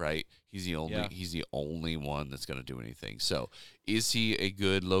Hwang, right? He's the only one that's going to do anything. So is he a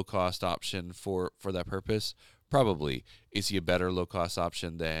good low-cost option for that purpose? Probably. Is he a better low-cost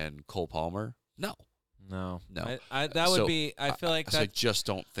option than Cole Palmer? No. I feel like I just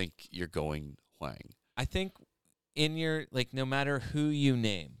don't think you're going Hwang. I think in your, no matter who you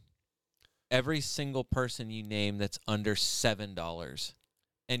name, every single person you name that's under $7,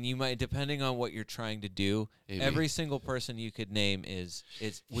 and you might, depending on what you're trying to do, maybe. Every single person you could name is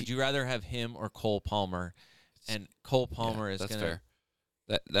would you rather have him or Cole Palmer? And Cole Palmer is going to fair.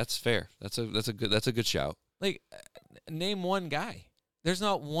 That's fair. That's a good shout. Name one guy. There's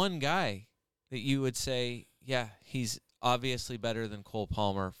not one guy that you would say, yeah, he's obviously better than Cole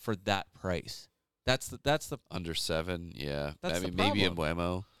Palmer for that price. That's the under 7, yeah. That's maybe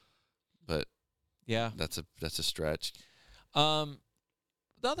Mbeumo, but yeah, that's a stretch. The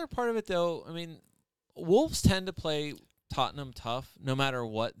other part of it, though, I mean, Wolves tend to play Tottenham tough, no matter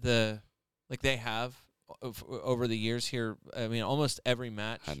what they have over the years here. I mean, almost every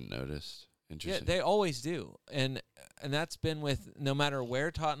match. Hadn't noticed. Interesting. Yeah, they always do, and that's been with no matter where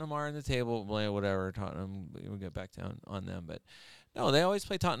Tottenham are in the table, whatever Tottenham, we'll get back down on them, but no, they always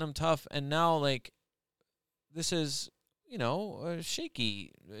play Tottenham tough, and now this is a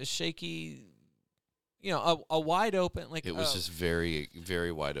shaky, a wide open it was just very,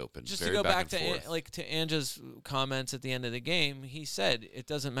 very wide open. Just very to go back to to Anja's comments at the end of the game, he said it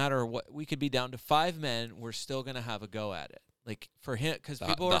doesn't matter what, we could be down to 5 men, we're still going to have a go at it. For him, because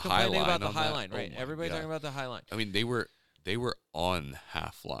people were complaining about the high line, right? Everybody talking about the high line. I mean, they were on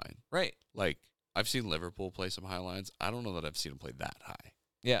half line, right? I've seen Liverpool play some high lines. I don't know that I've seen them play that high.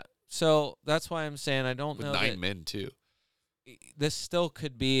 Yeah, so that's why I'm saying I don't know. With 9 men too. this still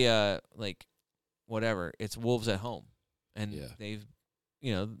could be like whatever. It's Wolves at home, and they've,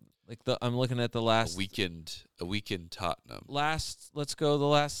 like I'm looking at the last a weekend Tottenham. Let's go the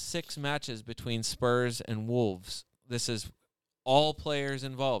last 6 matches between Spurs and Wolves. This is all players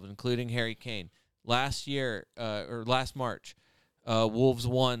involved, including Harry Kane. Last year, or last March, Wolves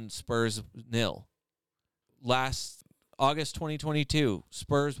 1, Spurs 0. Last August 2022,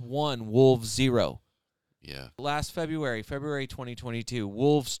 Spurs 1, Wolves 0. Yeah. Last February 2022,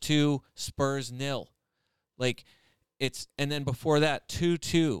 Wolves 2, Spurs 0. Like, and then before that,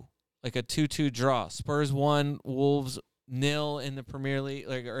 2-2, like a 2-2 draw. Spurs 1, Wolves 0 in the Premier League,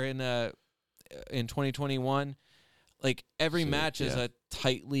 or in 2021. Like, every match is a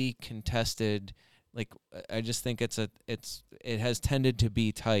tightly contested. Like, I just think it has tended to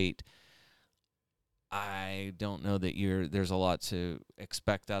be tight. I don't know that there's a lot to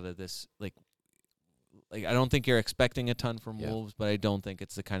expect out of this. Like I don't think you're expecting a ton from Wolves, but I don't think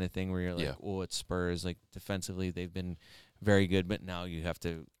it's the kind of thing where you're like, oh, it's Spurs. Like, defensively, they've been very good, but now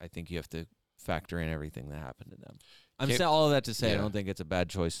I think you have to factor in everything that happened to them. I'm saying all of that to say I don't think it's a bad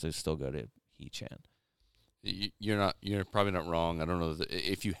choice to still go to He-Chan. You're probably not wrong. I don't know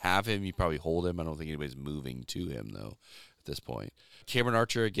if you have him, you probably hold him. I don't think anybody's moving to him though at this point. Cameron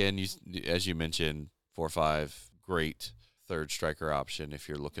Archer again, as you mentioned, 4-5, great third striker option if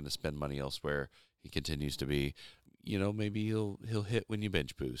you're looking to spend money elsewhere. He continues to be, maybe he'll hit when you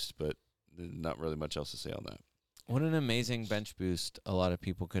bench boost, but not really much else to say on that. What an amazing bench boost a lot of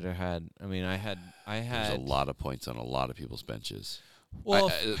people could have had. I mean, I had There's a lot of points on a lot of people's benches.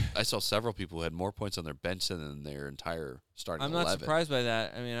 Well, I saw several people who had more points on their bench than their entire starting 11. I'm not surprised by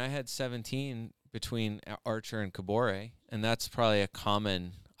that. I mean, I had 17 between Archer and Kabore, and that's probably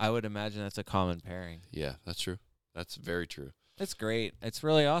I would imagine that's a common pairing. Yeah, that's true. That's very true. It's great. It's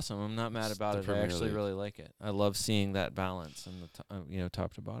really awesome. I'm not mad about it. I actually really like it. I love seeing that balance and the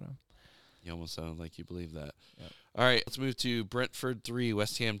top to bottom. You almost sounded like you believe that. Yep. All right, let's move to Brentford 3,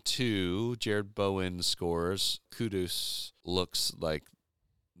 West Ham 2. Jared Bowen scores. Kudus looks like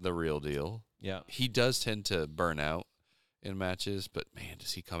the real deal. Yeah. He does tend to burn out in matches, but, man,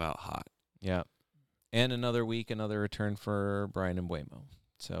 does he come out hot. Yeah. And another week, another return for Brian Mbeumo.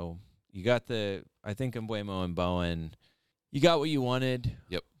 So you got I think Mbeumo and Bowen, you got what you wanted.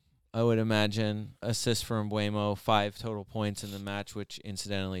 Yep. I would imagine. Assist for Mbeumo, 5 total points in the match, which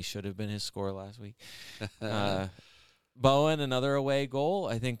incidentally should have been his score last week. Bowen, another away goal.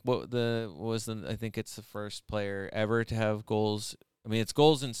 I think I think it's the first player ever to have goals. I mean, it's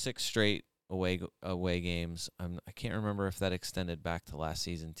goals in 6 straight away games. I can't remember if that extended back to last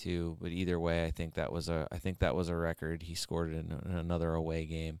season too, but either way, I think that was a record. He scored in another away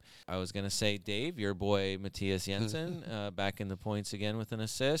game. I was gonna say, Dave, your boy Matthias Jensen, back in the points again with an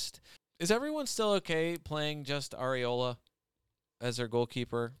assist. Is everyone still okay playing just Areola as their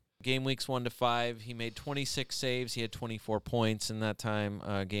goalkeeper? Game weeks 1 to 5, he made 26 saves. He had 24 points in that time.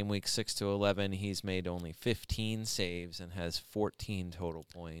 Game week 6 to 11, he's made only 15 saves and has 14 total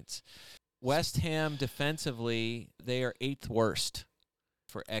points. West Ham defensively, they are 8th worst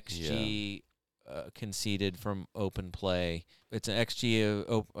for XG conceded from open play. It's an XG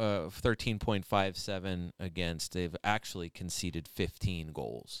of 13.57 against. They've actually conceded 15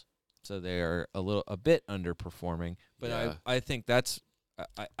 goals, so they are a bit underperforming. But I think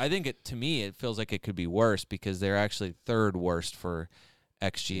to me it feels like it could be worse because they're actually 3rd worst for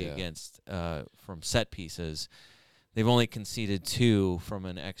XG against from set pieces. They've only conceded 2 from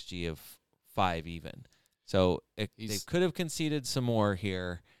an XG of 5 even. So they could have conceded some more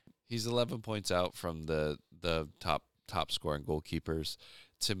here. He's 11 points out from the top scoring goalkeepers.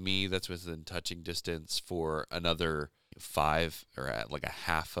 To me, that's within touching distance for another 5 or at like a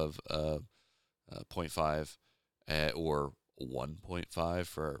half of 0.5 or 1.5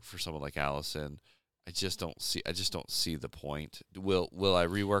 for someone like Allison. I just don't see the point. Will I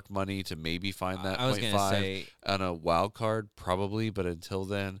rework money to maybe find that 0.5 on a wild card? Probably, but until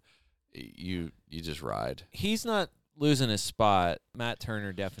then, you just ride. He's not losing his spot. Matt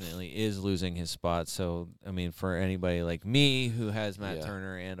Turner definitely is losing his spot. So, I mean, for anybody like me who has Matt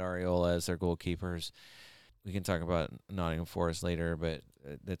Turner and Areola as their goalkeepers, we can talk about Nottingham Forest later, but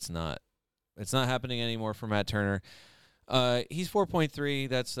it's not happening anymore for Matt Turner. He's 4.3.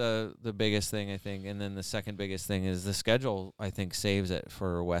 That's the biggest thing, I think. And then the second biggest thing is the schedule, I think, saves it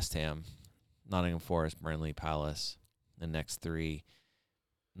for West Ham. Nottingham Forest, Burnley, Palace. The next 3,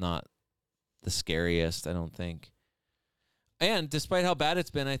 not the scariest, I don't think. And despite how bad it's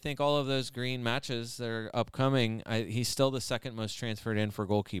been, I think all of those green matches that are upcoming, he's still the second most transferred in for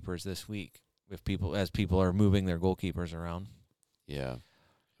goalkeepers this week as people are moving their goalkeepers around. Yeah.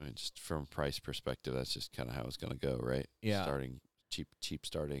 I mean, just from a price perspective, that's just kind of how it's going to go, right? Yeah. Starting cheap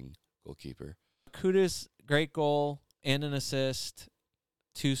starting goalkeeper. Kudus, great goal and an assist.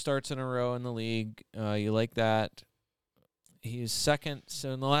 2 starts in a row in the league. You like that. He's second.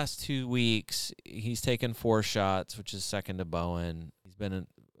 So in the last 2 weeks, he's taken 4 shots, which is second to Bowen. He's been in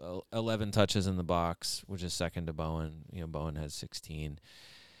 11 touches in the box, which is second to Bowen. Bowen has 16.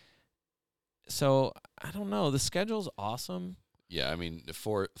 So I don't know. The schedule's awesome. Yeah, I mean,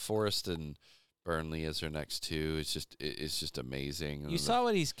 Forest and Burnley as their next 2. It's just amazing. You saw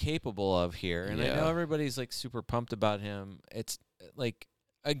what he's capable of here, and I know everybody's like super pumped about him. It's like,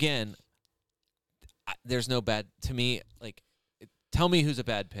 again, there's no bad to me. Like, tell me who's a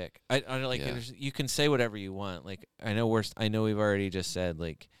bad pick. I like. You can say whatever you want. Like, I know we've already just said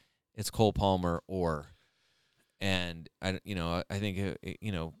like it's Cole Palmer and I think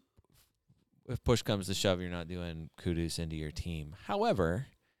if push comes to shove, you're not doing Kudus into your team. However,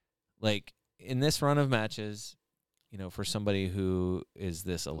 like in this run of matches, for somebody who is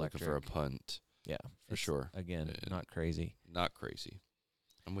this electric, looking for a punt, yeah, for sure. Again, not crazy. Not crazy.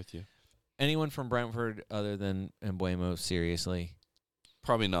 I'm with you. Anyone from Brentford other than Mbeumo, seriously?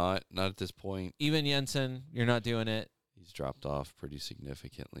 Probably not. Not at this point. Even Jensen, you're not doing it. He's dropped off pretty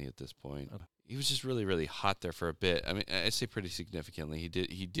significantly at this point. Okay. He was just really, really hot there for a bit. I mean, I say pretty significantly.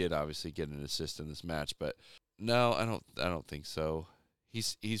 He did obviously get an assist in this match, but no, I don't think so.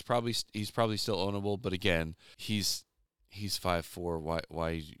 He's probably still ownable, but again, he's 5'4".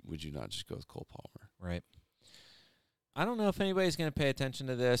 Why would you not just go with Cole Palmer? Right. I don't know if anybody's going to pay attention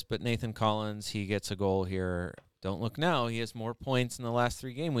to this, but Nathan Collins, he gets a goal here. Don't look now. He has more points in the last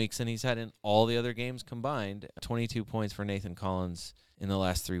 3 game weeks than he's had in all the other games combined. 22 points for Nathan Collins in the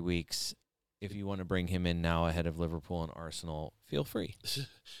last 3 weeks. If you want to bring him in now ahead of Liverpool and Arsenal, feel free.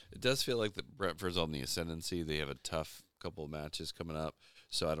 It does feel like the Brentford's on the ascendancy. They have a tough couple of matches coming up,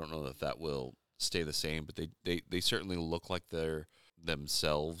 so I don't know if that will stay the same, but they certainly look like they're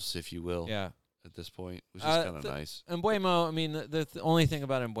themselves, if you will. Yeah. At this point, which is kind of nice. Mbeumo, I mean, the only thing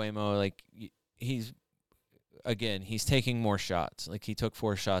about Mbeumo, like, he's taking more shots. Like, he took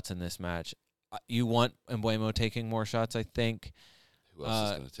 4 shots in this match. You want Mbeumo taking more shots, I think. Who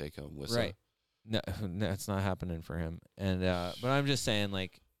else is going to take him? Wissa? Right. No, that's not happening for him. And but I'm just saying,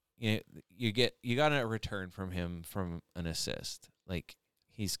 like, you got a return from him from an assist. Like,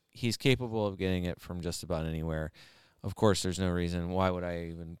 he's capable of getting it from just about anywhere. Of course, there's no reason. Why would I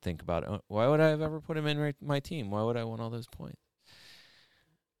even think about it? Why would I have ever put him in my team? Why would I want all those points?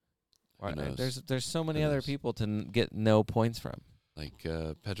 There's so many other people to get no points from. Like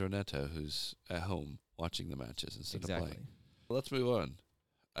Pedro Neto, who's at home watching the matches instead of playing. Let's move on.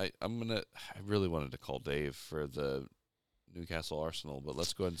 I really wanted to call Dave for the Newcastle Arsenal, but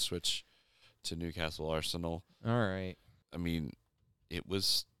let's go ahead and switch to Newcastle Arsenal. All right. I mean, it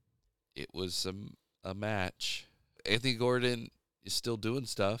was a match. Anthony Gordon is still doing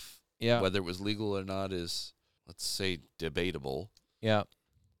stuff. Yeah. Whether it was legal or not is, let's say, debatable. Yeah.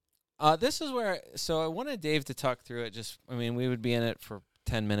 This is where, so I wanted Dave to talk through it. We would be in it for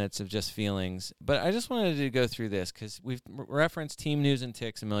 10 minutes of just feelings, but I just wanted to go through this because we've referenced Team News and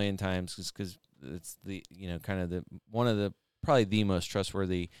Ticks a million times because it's the, kind of one of the, probably the most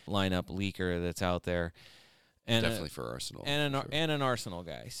trustworthy lineup leaker that's out there. And definitely for Arsenal. And an Arsenal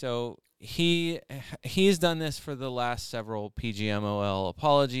guy. So he's done this for the last several PGMOL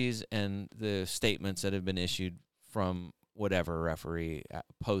apologies and the statements that have been issued from whatever referee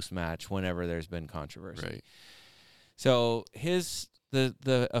post-match whenever there's been controversy. Right. So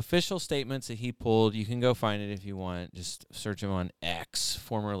the official statements that he pulled, you can go find it if you want. Just search him on X,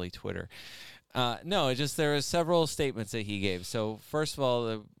 formerly Twitter. There were several statements that he gave. So first of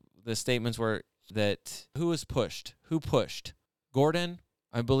all, the statements were that who pushed? Gordon.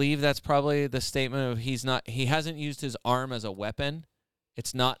 I believe that's probably the statement of he hasn't used his arm as a weapon.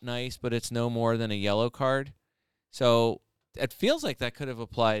 It's not nice, but it's no more than a yellow card. So it feels like that could have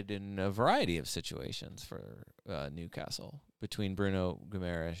applied in a variety of situations for Newcastle between Bruno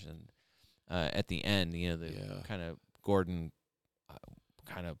Guimaraes and at the end, kind of Gordon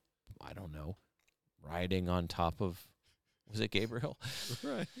I don't know, riding on top of, was it Gabriel?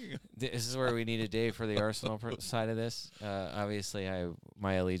 Right. This is where we need a Dave for the Arsenal side of this. Obviously,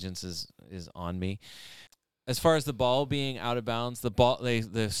 my allegiance is on me. As far as the ball being out of bounds,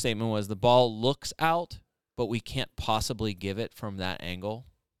 the statement was the ball looks out, but we can't possibly give it from that angle.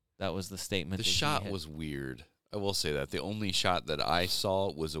 That was the statement. The shot was weird. I will say that. The only shot that I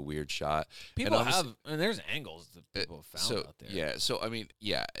saw was a weird shot. There's angles that people have found out there. Yeah, so, I mean,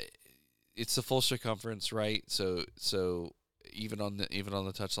 yeah, it's the full circumference, right? So even on the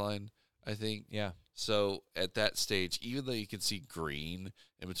touchline, I think. Yeah. So at that stage, even though you can see green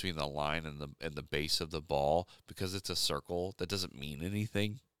in between the line and the base of the ball, because it's a circle, that doesn't mean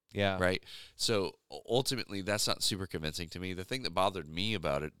anything. Yeah. Right. So ultimately, that's not super convincing to me. The thing that bothered me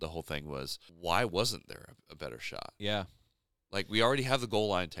about it, the whole thing, was why wasn't there a better shot? Yeah. Like, we already have the goal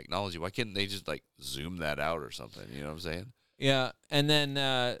line technology. Why can't they just like zoom that out or something? You know what I'm saying? Yeah. And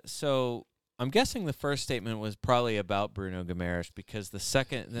then so I'm guessing the first statement was probably about Bruno Guimaraes, because the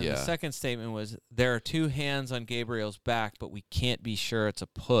second statement was, there are two hands on Gabriel's back, but we can't be sure it's a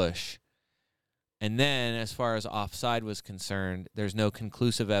push. And then, as far as offside was concerned, there's no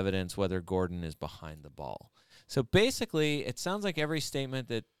conclusive evidence whether Gordon is behind the ball. So basically, it sounds like every statement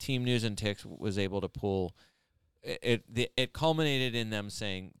that Team News and Ticks was able to pull, it culminated in them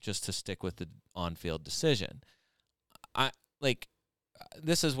saying just to stick with the on-field decision.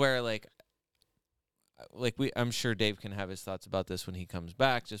 This is where I'm sure Dave can have his thoughts about this when he comes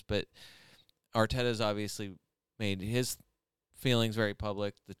back. But Arteta's obviously made his feelings very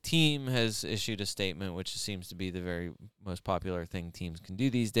public. The team has issued a statement, which seems to be the very most popular thing teams can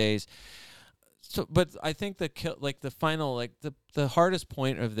do these days. So, but I think the hardest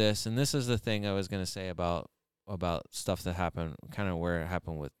point of this, and this is the thing I was going to say about stuff that happened, kind of where it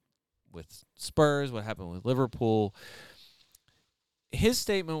happened with Spurs, what happened with Liverpool. His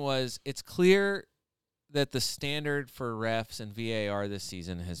statement was, it's clear that the standard for refs and VAR this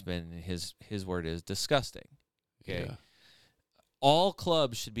season has been, his word is, disgusting. Okay. Yeah. All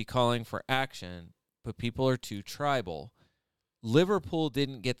clubs should be calling for action, but people are too tribal. Liverpool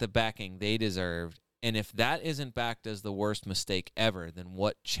didn't get the backing they deserved, and if that isn't backed as the worst mistake ever, then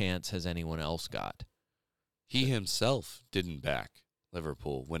what chance has anyone else got? He himself didn't back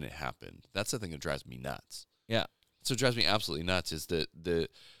Liverpool when it happened. That's the thing that drives me nuts. Yeah. So it drives me absolutely nuts is the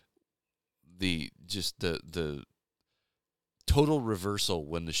total reversal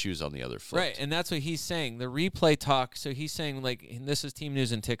when the shoe's on the other foot. Right, and that's what he's saying. The replay talk, so he's saying, and this is Team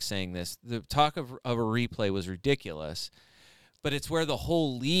News and Ticks saying this, the talk of a replay was ridiculous, but it's where the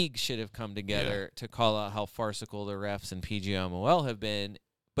whole league should have come together to call out how farcical the refs and PGMOL have been,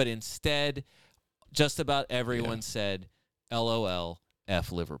 but instead, just about everyone said, LOL,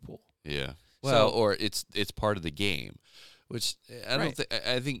 F Liverpool. Yeah. Well, or it's part of the game. Which I don't think.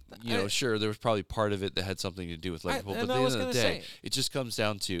 I think sure, there was probably part of it that had something to do with Liverpool, but at the end of the day, it just comes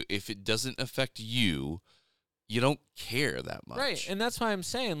down to, if it doesn't affect you, you don't care that much, right? And that's why I'm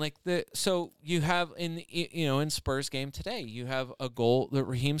saying, so you have in Spurs game today, you have a goal that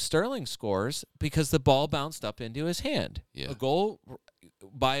Raheem Sterling scores because the ball bounced up into his hand. Yeah. A goal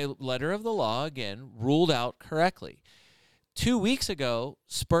by letter of the law, again, ruled out correctly. 2 weeks ago,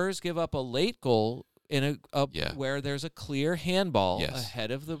 Spurs give up a late goal where there's a clear handball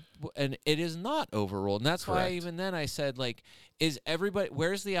ahead of and it is not overruled. And that's why even then I said, is everybody,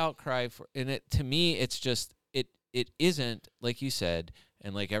 where's the outcry for? And it, to me, it's just, it isn't, like you said,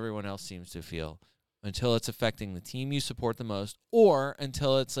 and like everyone else seems to feel, until it's affecting the team you support the most, or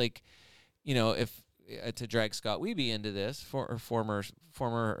until it's if to drag Scott Wiebe into this, former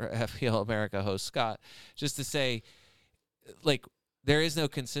FPL America host Scott, just to say, there is no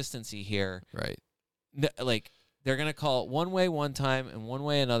consistency here. Right. They're going to call it one way one time and one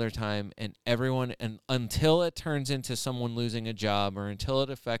way another time, and until it turns into someone losing a job, or until it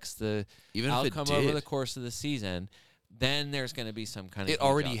affects the outcome over the course of the season, then there's going to be some kind of... It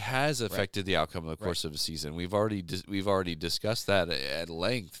already has affected the outcome of the course of the season. We've already discussed that at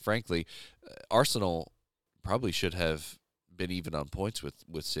length. Frankly, Arsenal probably should have been even on points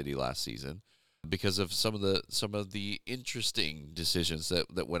with City last season, because of some of the interesting decisions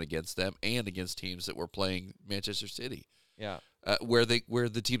that went against them and against teams that were playing Manchester City. Yeah. Where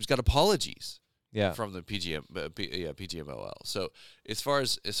the teams got apologies. Yeah. From the PGMOL. So as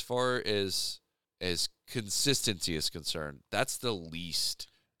far as consistency is concerned, that's the least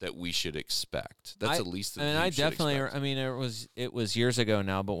that we should expect. That's the least that we should expect. I mean, it was years ago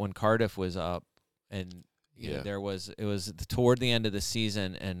now, but when Cardiff was up, and it was toward the end of the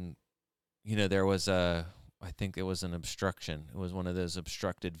season, and there was I think it was an obstruction. It was one of those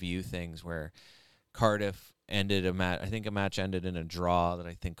obstructed view things where Cardiff ended a match. I think a match ended in a draw that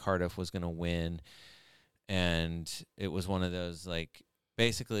I think Cardiff was going to win. And it was one of those,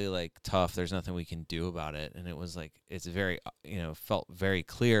 basically tough, there's nothing we can do about it. And it was it's very, felt very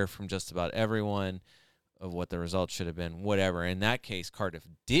clear from just about everyone of what the result should have been, whatever. In that case, Cardiff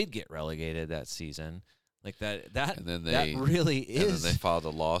did get relegated that season. That really is. And then they filed a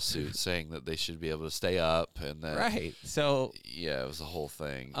lawsuit saying that they should be able to stay up, and that, right. So it was a whole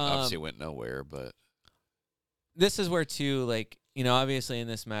thing. Obviously, it went nowhere. But this is where too, obviously in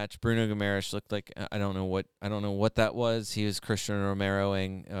this match, Bruno Guimaraes looked like I don't know what that was. He was Christian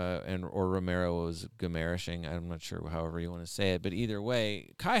Romeroing, or Romero was Guimarãesing. I'm not sure however you want to say it, but either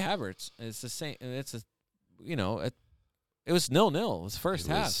way, Kai Havertz is the same. It's a, it was 0-0. It was first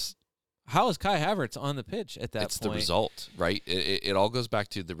half. How is Kai Havertz on the pitch at that point? It's the result, right? It all goes back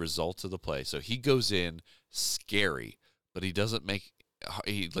to the result of the play. So he goes in scary, but he doesn't make.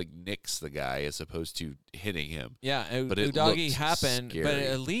 He nicks the guy as opposed to hitting him. Yeah, but Udogie happened, scary. but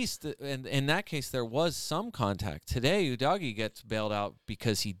at least in that case there was some contact. Today Udogie gets bailed out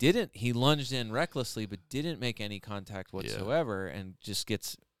because he lunged in recklessly but didn't make any contact whatsoever and just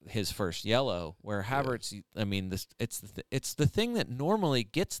gets his first yellow. Where Havertz, it's the thing that normally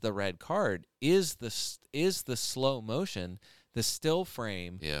gets the red card is the slow motion, the still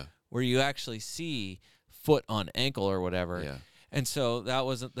frame, where you actually see foot on ankle or whatever. Yeah. And so that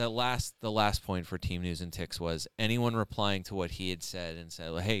was the last point for Team News and Ticks was anyone replying to what he had said and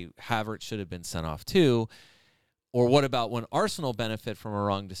said, hey, Havertz should have been sent off too. Or what about when Arsenal benefit from a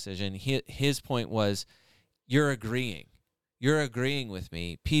wrong decision? His point was, you're agreeing with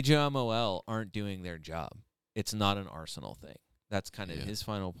me. PGMOL aren't doing their job. It's not an Arsenal thing. That's kind of his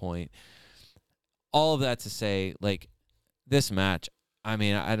final point. All of that to say, this match, I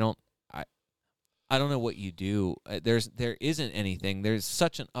mean, I don't know what you do. There isn't anything. There's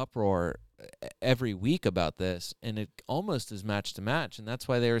such an uproar every week about this, and it almost is match to match. And that's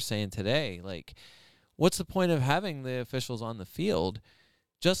why they were saying today, what's the point of having the officials on the field?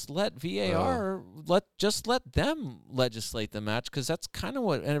 Just let VAR let them legislate the match, because that's kind of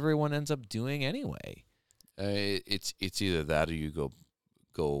what everyone ends up doing anyway. It's either that or you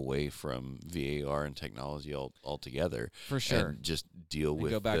go away from VAR and technology altogether. For sure. And just deal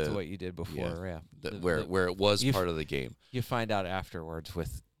with go back to what you did before, where it was part of the game. You find out afterwards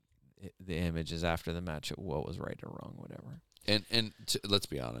with the images after the match what was right or wrong, whatever. And let's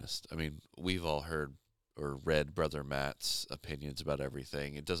be honest. I mean, we've all heard or read Brother Matt's opinions about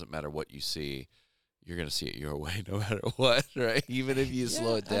everything. It doesn't matter what you see. You're going to see it your way no matter what, right? Even if you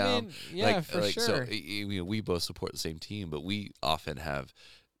slow it down. For sure. So, we both support the same team, but we often have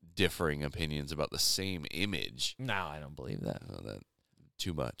differing opinions about the same image. No, I don't believe that.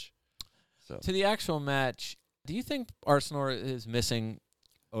 Too much. So to the actual match, do you think Arsenal is missing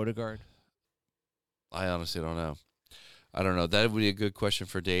Odegaard? I honestly don't know. I don't know. That would be a good question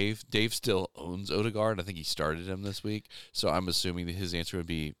for Dave. Dave still owns Odegaard. I think he started him this week, so I'm assuming that his answer would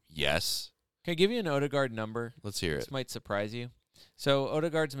be yes. Can I give you an Odegaard number? Let's hear it. This might surprise you. So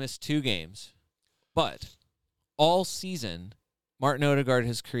Odegaard's missed 2 games, but all season, Martin Odegaard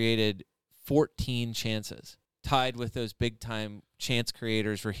has created 14 chances, tied with those big-time chance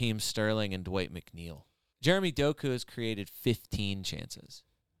creators Raheem Sterling and Dwight McNeil. Jeremy Doku has created 15 chances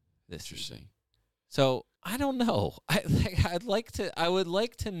this season. So I don't know. I would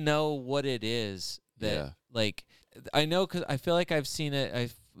like to know what it is that I know, because I feel like I've seen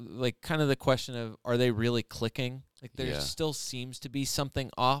it. Kind of the question of, are they really clicking? There still seems to be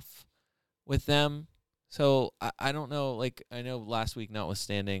something off with them. So I don't know. I know last week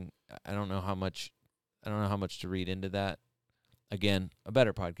notwithstanding, I don't know how much to read into that. Again, a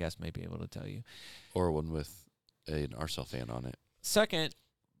better podcast may be able to tell you, or one with an Arsenal fan on it. Second,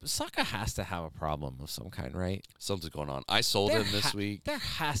 Saka has to have a problem of some kind, right? Something's going on. I sold him this week. There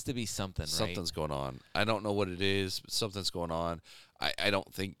has to be something, right? Something's going on. I don't know what it is, but something's going on. I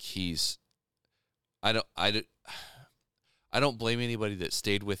don't think he's. I don't blame anybody that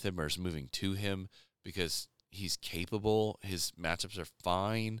stayed with him or is moving to him, because he's capable. His matchups are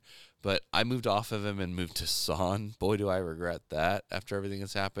fine, but I moved off of him and moved to Son. Boy, do I regret that after everything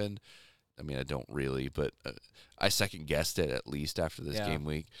that's happened. I mean, I don't really, but I second-guessed it at least after this game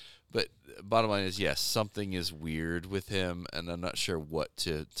week. But bottom line is, yes, something is weird with him, and I'm not sure what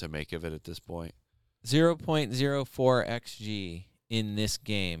to make of it at this point. 0.04 XG in this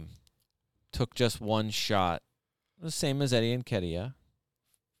game. Took just one shot. The same as Eddie Nketiah,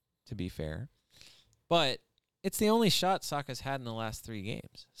 to be fair. But it's the only shot Saka's had in the last 3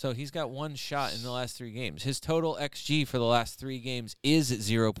 games. So he's got one shot in the last 3 games. His total XG for the last 3 games is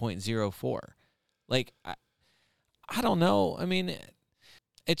 0.04. I don't know. I mean,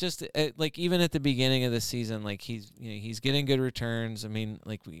 even at the beginning of the season, he's getting good returns. I mean,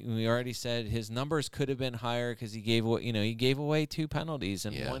 we already said, his numbers could have been higher because he gave away 2 penalties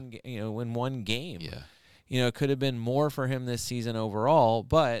in one game. Yeah. It could have been more for him this season overall,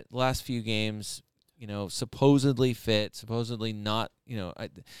 but last few games, supposedly fit, supposedly not,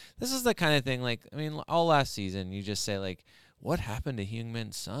 this is the kind of thing, all last season, you just say, what happened to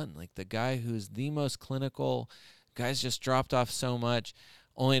Heung-min Son? The guy who's the most clinical, guys just dropped off so much.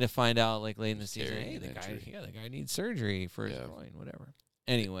 only to find out like late in the He's season, carrying hey, an injury. the guy needs surgery for his groin, whatever.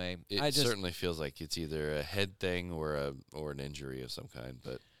 Anyway, It certainly feels like it's either a head thing or an injury of some kind,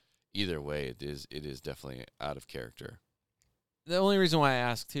 but either way, it is definitely out of character. The only reason why I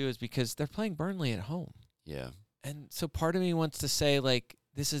ask too is because they're playing Burnley at home. Yeah. And so part of me wants to say, like,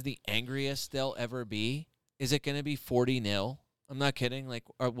 this is the angriest they'll ever be. Is it going to be 40-0? I'm not kidding. Like,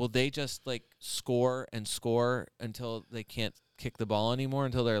 will they just, like, score and score until they can't kick the ball anymore,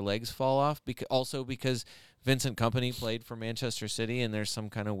 until their legs fall off? Because Vincent Kompany played for Manchester City, and there's some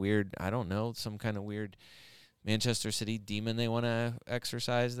kind of weird, some kind of weird Manchester City demon they want to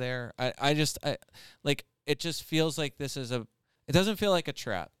exercise there. It just feels like this is it doesn't feel like a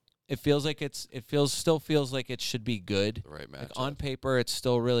trap. It still feels like it should be good. The right matchup. Like on paper, it's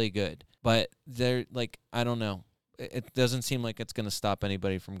still really good. But they're like, I don't know. It doesn't seem like it's going to stop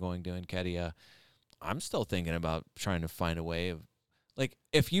anybody from going to Nketiah. I'm still thinking about trying to find a way of, like,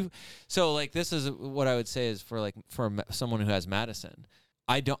 this is what I would say is for someone who has Maddison.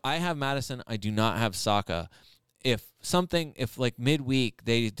 I have Maddison. I do not have Saka. If like midweek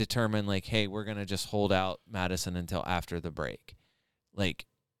they determine like, hey, we're going to just hold out Maddison until after the break. Like,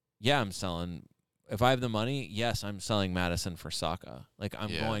 yeah, I'm selling. If I have the money, yes, I'm selling Maddison for Saka. Like, I'm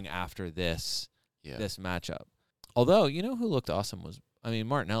going after this matchup. Although, you know who looked awesome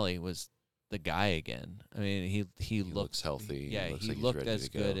Martinelli was the guy again. I mean, he looks healthy. Yeah, he looked as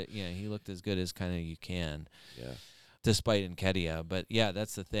good. He looked as good as kind of you can. Yeah. Despite Nketiah, but yeah,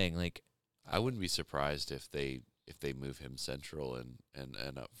 that's the thing. Like, I wouldn't be surprised if they move him central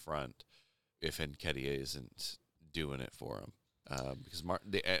and up front if Nketiah isn't doing it for him. Because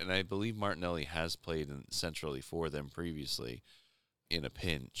and I believe Martinelli has played centrally for them previously in a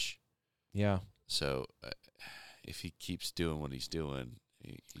pinch. Yeah. So if he keeps doing what he's doing,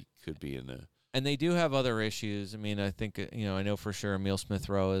 he could be in a. And they do have other issues. I mean, I think I know for sure Emile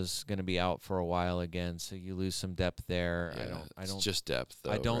Smith-Rowe is going to be out for a while again, so you lose some depth there. Yeah, I don't just depth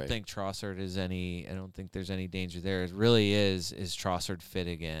though. I don't think Trossard is any. I don't think there's any danger there. It really is Trossard fit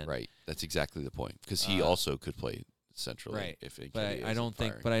again? Right. That's exactly the point, because he also could play centrally. Right. If I don't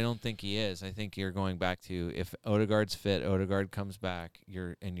think he is. I think you're going back to, if Odegaard's fit, Odegaard comes back,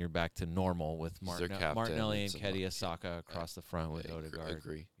 you're back to normal with Martinelli and Nketiah, Saka across the front with Odegaard.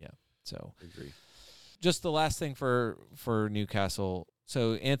 Agree. Yeah. So agree. Just the last thing for Newcastle.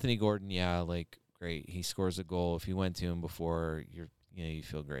 So Anthony Gordon, great. He scores a goal. If you went to him before, you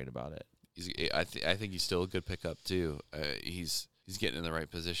feel great about it. I think he's still a good pickup too. He's getting in the right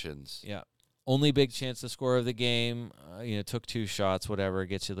positions. Yeah. Only big chance to score of the game. Took 2 shots, whatever,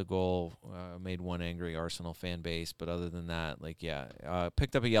 gets you the goal. Made one angry Arsenal fan base, but other than that,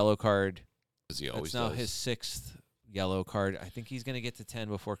 picked up a yellow card. As he always That's now does. his 6th yellow card. I think he's going to get to 10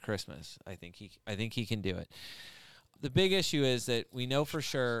 before Christmas. I think he can do it. The big issue is that we know for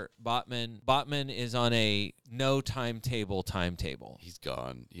sure Botman is on a no timetable. He's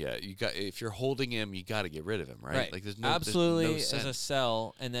gone. Yeah, if you're holding him, you got to get rid of him, right? Right. Like there's absolutely there's no as a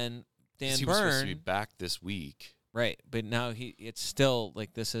sell, and then Dan he Burn was supposed to be back this week. Right, but now it's still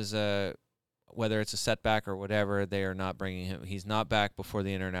like this is whether it's a setback or whatever, they are not bringing him. He's not back before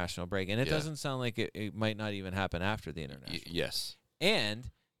the international break, and it doesn't sound like it might not even happen after the international. Yes, and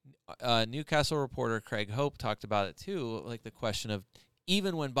Newcastle reporter Craig Hope talked about it too, like the question of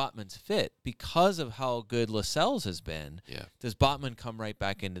even when Botman's fit, because of how good Lascelles has been, does Botman come right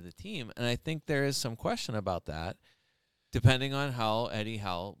back into the team? And I think there is some question about that, depending on how Eddie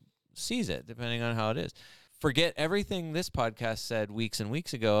Howe sees it, depending on how it is. Forget everything this podcast said weeks and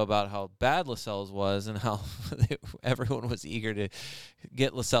weeks ago about how bad Lascelles was and how everyone was eager to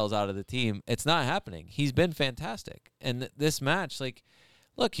get Lascelles out of the team. It's not happening. He's been fantastic. And this match,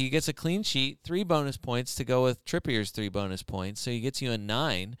 look, he gets a clean sheet, 3 bonus points to go with Trippier's 3 bonus points, so he gets you a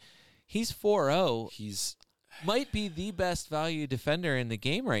 9. He's 4-0. He's might be the best value defender in the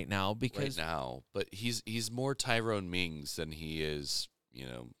game right now but he's more Tyrone Mings than he is,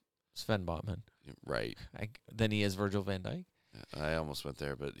 Sven Botman. Right. Than he is Virgil van Dijk. I almost went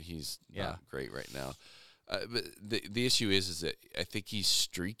there, but he's not great right now. But the issue is that I think he's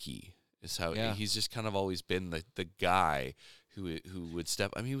streaky. Is how he's just kind of always been the guy who would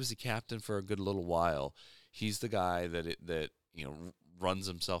step. I mean, he was the captain for a good little while. He's the guy that runs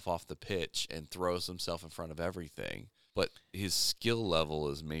himself off the pitch and throws himself in front of everything. But his skill level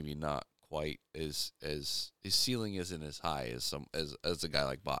is maybe not quite as his ceiling isn't as high as a guy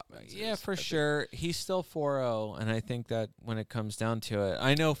like Botman. Yeah, for sure. He's still 4-0, and I think that when it comes down to it,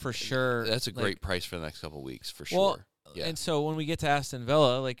 I know for sure that's a great price for the next couple of weeks for sure. Well, and so when we get to Aston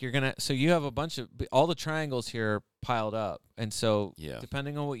Villa, you have a bunch of all the triangles here piled up, and so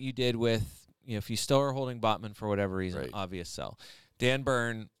depending on what you did with, if you still are holding Botman for whatever reason, obvious sell. Dan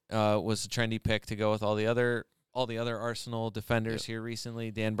Burn was a trendy pick to go with all the other Arsenal defenders here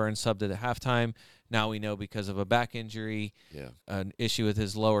recently. Dan Burn subbed at halftime. Now we know because of a back injury, an issue with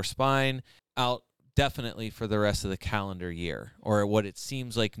his lower spine, out definitely for the rest of the calendar year, or what it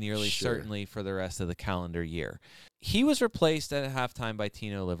seems like nearly certainly for the rest of the calendar year. He was replaced at halftime by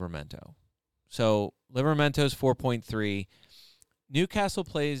Tino Livramento. So Livramento's 4.3. Newcastle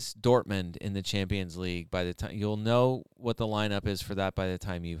plays Dortmund in the Champions League. By the time you'll know what the lineup is for that by the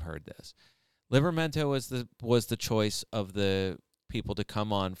time you've heard this. Livramento was the choice of the people to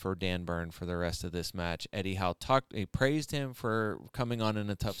come on for Dan Burn for the rest of this match. Eddie Howe praised him for coming on in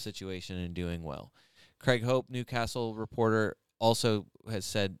a tough situation and doing well. Craig Hope, Newcastle reporter, also has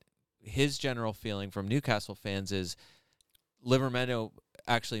said his general feeling from Newcastle fans is Livramento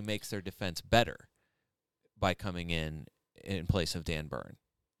actually makes their defense better by coming in place of Dan Burn.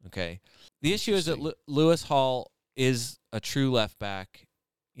 Okay. The issue is that Lewis Hall is a true left back,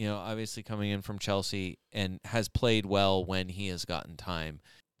 obviously coming in from Chelsea, and has played well when he has gotten time.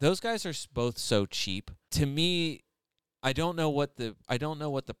 Those guys are both so cheap. To me, I don't know what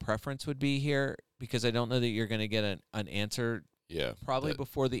the preference would be here, because I don't know that you're going to get an answer probably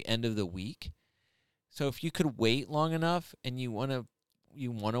before the end of the week. So if you could wait long enough and you want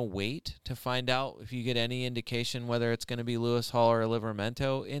to wait to find out if you get any indication whether it's going to be Lewis Hall or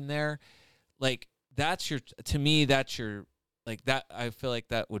Livramento in there, like that's your like that. I feel like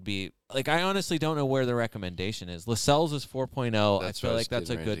that would be like, I honestly don't know where the recommendation is. Lascelles is 4.0. I feel like that's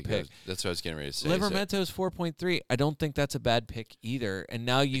a good pick. That's what I was getting ready to say. Livramento's 4.3. I don't think that's a bad pick either. And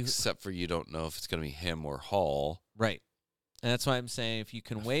now except for you don't know if it's going to be him or Hall. Right. And that's why I'm saying if you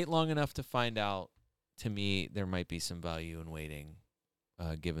can wait long enough to find out, to me, there might be some value in waiting.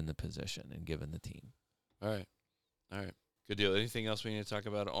 Given the position and given the team. All right. Good deal. Anything else we need to talk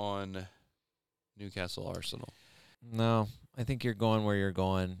about on Newcastle Arsenal? No, I think you're going where you're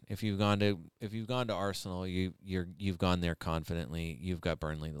going. If you've gone to Arsenal, you've gone there confidently. You've got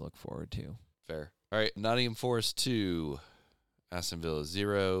Burnley to look forward to. Fair. All right. Nottingham Forest 2, Aston Villa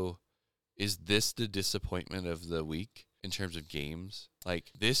 0. Is this the disappointment of the week in terms of games?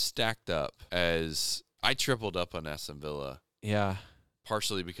 Like, this stacked up as I tripled up on Aston Villa. Yeah.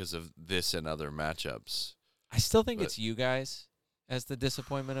 Partially because of this and other matchups. I still think it's you guys as the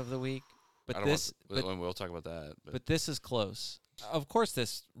disappointment of the week. But we'll talk about that. But this is close. Of course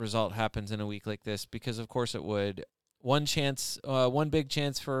this result happens in a week like this, because of course it would. One big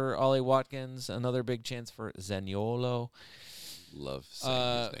chance for Ollie Watkins, another big chance for Zaniolo. Love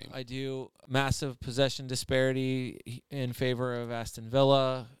saying his name. I do. Massive possession disparity in favor of Aston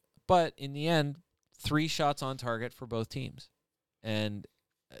Villa. But in the end, 3 shots on target for both teams. And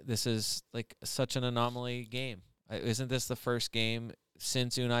this is like such an anomaly game. Isn't this the first game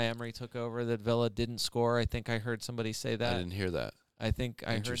since Unai Emery took over that Villa didn't score? I think I heard somebody say that. I didn't hear that. I think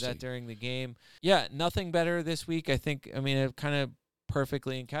I heard that during the game. Yeah, nothing better this week. I mean, it kind of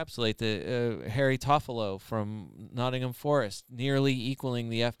perfectly encapsulates the Harry Toffolo from Nottingham Forest, nearly equaling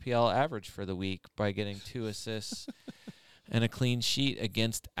the FPL average for the week by getting 2 assists and a clean sheet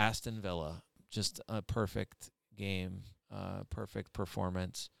against Aston Villa. Just a perfect game. Perfect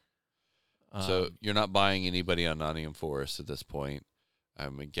performance. So you're not buying anybody on Nottingham Forest at this point.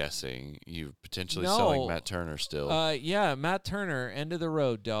 I'm guessing you're potentially selling Matt Turner still. Yeah, Matt Turner, end of the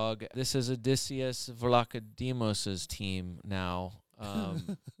road, dog. This is Odysseus Vlachodimos' team now.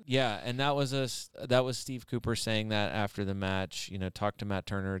 Yeah, and that was Steve Cooper saying that after the match. Talked to Matt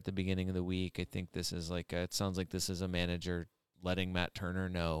Turner at the beginning of the week. I think this is it sounds like this is a manager letting Matt Turner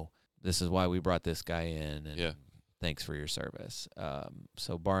know this is why we brought this guy in. And thanks for your service.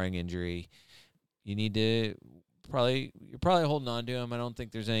 So barring injury, you need to you're probably holding on to him. I don't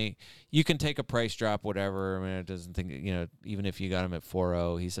think there's any, you can take a price drop, whatever. I mean, it doesn't think, even if you got him at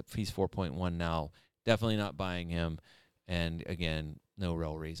 4.0, he's 4.1 now, definitely not buying him. And again, no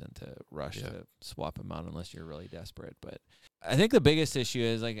real reason to rush to swap him out unless you're really desperate. But I think the biggest issue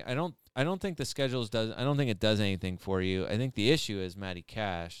is I don't think the schedules I don't think it does anything for you. I think the issue is Matty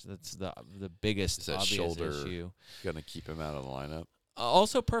Cash. That's the biggest obvious shoulder issue. Gonna keep him out of the lineup.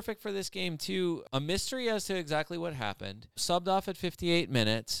 Also perfect for this game too. A mystery as to exactly what happened. Subbed off at 58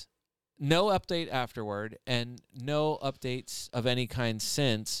 minutes. No update afterward, and no updates of any kind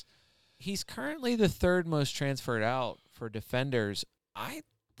since. He's currently the 3rd most transferred out for defenders. I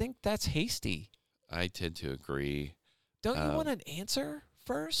think that's hasty. I tend to agree. Don't you want an answer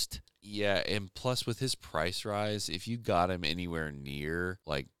first? Yeah, and plus with his price rise, if you got him anywhere near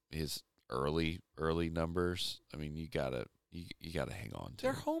like his early numbers, I mean, you gotta hang on to.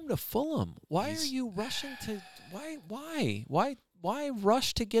 They're home to Fulham. Why are you rushing to? Why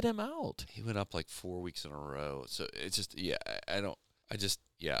rush to get him out? He went up like 4 weeks in a row, so it's just I don't.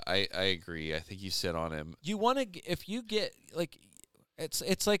 I agree. I think you sit on him. You want to, if you get, like,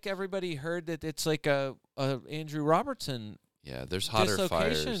 it's like everybody heard that it's like a Andrew Robertson Yeah, there's hotter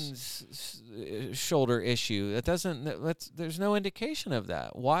fires. dislocations shoulder issue. That doesn't. There's no indication of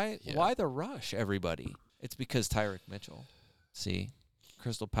that. Why the rush, everybody? It's because Tyreek Mitchell. See,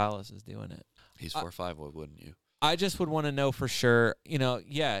 Crystal Palace is doing it. He's 4-5. Why wouldn't you? I just would want to know for sure.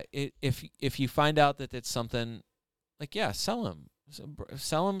 If you find out that it's something, like, sell him.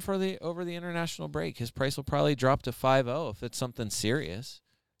 Sell him over the international break. His price will probably drop to 5-0 if it's something serious.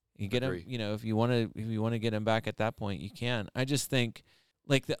 You get him, if you want to get him back at that point, you can. I just think,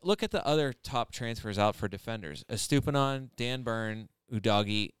 look at the other top transfers out for defenders: Estupiñán, Dan Burn,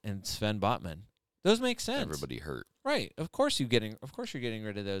 Udogie, and Sven Botman. Those make sense. Everybody hurt, right? Of course you're getting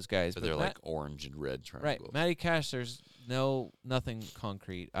rid of those guys, but they're like orange and red triangle. Right, Matty Cash. There's nothing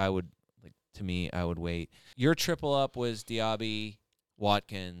concrete. I would wait. Your triple up was Diaby,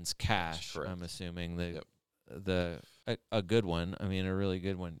 Watkins, Cash. I'm assuming a good one. I mean, a really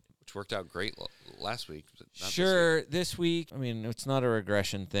good one. Which worked out great last week. Sure, this week. I mean, it's not a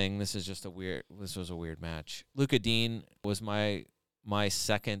regression thing. This is just This was a weird match. Luka Dean was my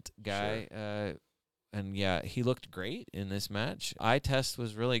second guy. Sure. And he looked great in this match. Eye test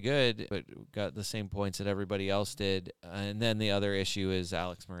was really good, but got the same points that everybody else did. And then the other issue is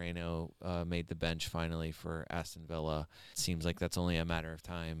Alex Moreno made the bench finally for Aston Villa. It seems like that's only a matter of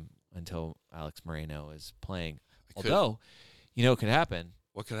time until Alex Moreno is playing. Although, it could happen.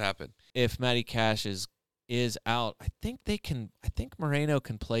 What could happen? If Matty Cash is out, I think Moreno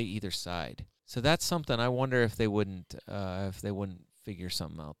can play either side. So that's something I wonder if they wouldn't figure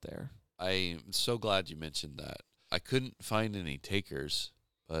something out there. I'm so glad you mentioned that. I couldn't find any takers,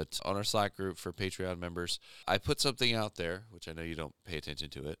 but on our Slack group for Patreon members, I put something out there, which I know you don't pay attention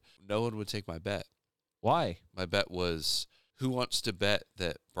to it. No one would take my bet. Why? My bet was, who wants to bet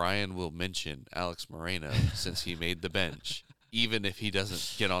that Brian will mention Alex Moreno since he made the bench, even if he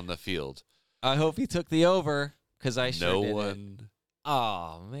doesn't get on the field? I hope he took the over, because I sure did. No one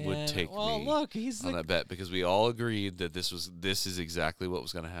would take me on that bet, because we all agreed that this is exactly what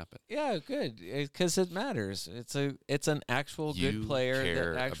was going to happen. Yeah, good, because it matters. It's an actual good player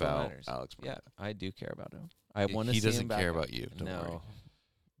care that actually about matters. Alex Moreno. Yeah, I do care about him. I want to see him back. He doesn't care about you. Don't worry.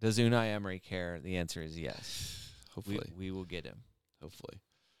 Does Unai Emery care? The answer is yes. Hopefully. We will get him. Hopefully.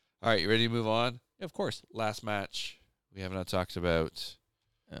 All right, you ready to move on? Of course. Last match we have not talked about.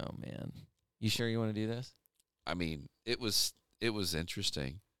 Oh, man. You sure you want to do this? I mean, it was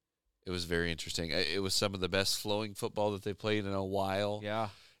interesting. It was very interesting. It was some of the best flowing football that they played in a while. Yeah.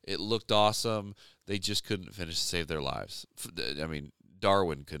 It looked awesome. They just couldn't finish to save their lives. I mean,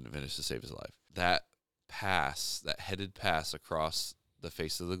 Darwin couldn't finish to save his life. That pass, that headed pass across the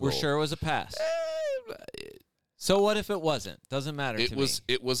face of the goal. We're sure it was a pass. So what if it wasn't? Doesn't matter to me.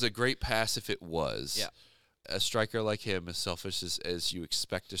 It was a great pass if it was. Yeah. A striker like him, as selfish as you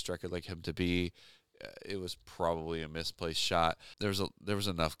expect a striker like him to be, it was probably a misplaced shot. There was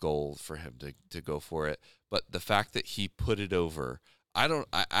enough goal for him to go for it. But the fact that he put it over,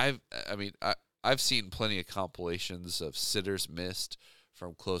 I've seen plenty of compilations of sitters missed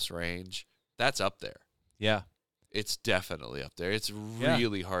from close range. That's up there. Yeah. It's definitely up there. It's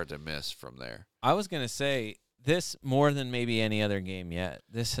really hard to miss from there. I was going to say, this, more than maybe any other game yet,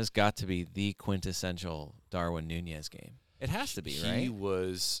 this has got to be the quintessential Darwin Nunez game. It has to be, right?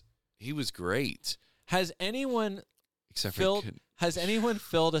 He was great. Has anyone filled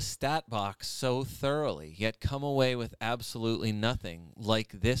a stat box so thoroughly, yet come away with absolutely nothing like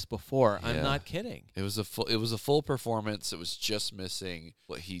this before? Yeah. I'm not kidding. It was a full performance. It was just missing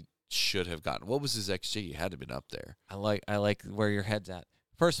what he should have gotten. What was his XG? He had to have been up there. I like where your head's at.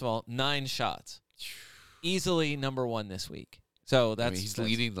 First of all, 9 shots. Easily number 1 this week. So he's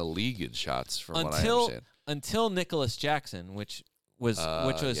leading the league in shots from what I understand. Until Nicholas Jackson, which was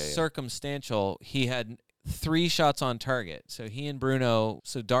circumstantial. He had 3 shots on target. So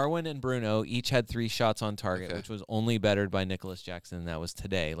Darwin and Bruno each had 3 shots on target, which was only bettered by Nicholas Jackson. That was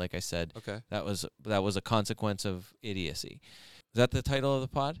today. Like I said, that was a consequence of idiocy. Is that the title of the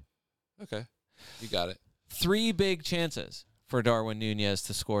pod? Okay, you got it. 3 big chances for Darwin Nunez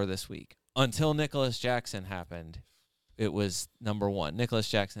to score this week. Until Nicholas Jackson happened, it was number 1. Nicholas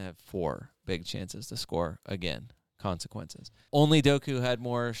Jackson had 4 big chances to score. Again, consequences. Only Doku had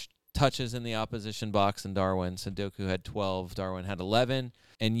more touches in the opposition box than Darwin. So Doku had 12. Darwin had 11.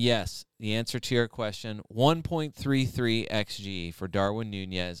 And yes, the answer to your question, 1.33 XG for Darwin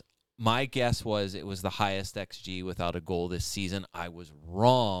Nunez. My guess was it was the highest XG without a goal this season. I was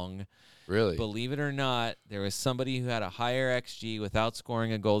wrong. Really? Believe it or not, there was somebody who had a higher XG without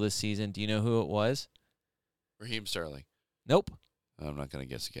scoring a goal this season. Do you know who it was? Raheem Sterling. Nope. I'm not going to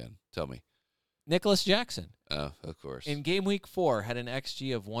guess again. Tell me. Nicholas Jackson. Oh, of course. In game week 4, had an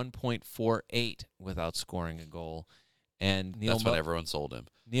XG of 1.48 without scoring a goal. And That's when everyone sold him.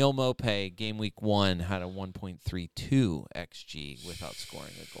 Neil Mopay, game week 1, had a 1.32 XG without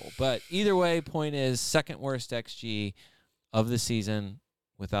scoring a goal. But either way, point is, second worst XG of the season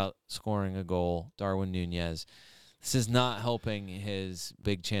without scoring a goal, Darwin Nunez. This is not helping his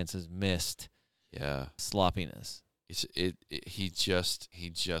big chances missed sloppiness. He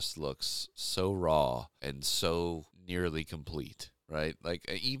just looks so raw and so nearly complete, right? Like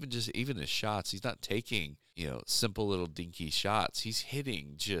even his shots, he's not taking, simple little dinky shots. He's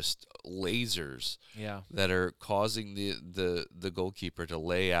hitting just lasers that are causing the goalkeeper to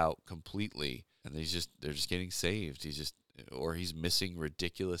lay out completely, and they're just getting saved. He's missing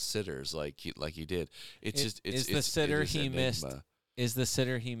ridiculous sitters like he did. It's the sitter he missed. Is the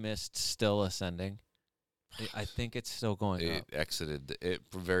sitter he missed still ascending? I think it's still going up. It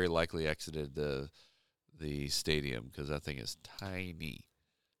very likely exited the stadium because that thing is tiny.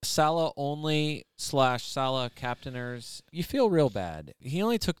 Salah only / Salah captainers. You feel real bad. He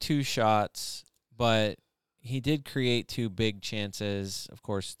only took 2 shots, but he did create 2 big chances. Of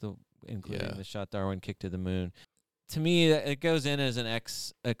course, including the shot Darwin kicked to the moon. To me, it goes in as an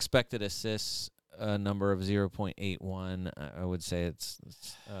expected assists number of 0.81. I would say it's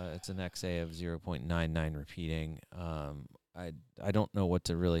an XA of 0.99 repeating. I don't know what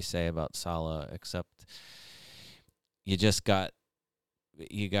to really say about Salah except you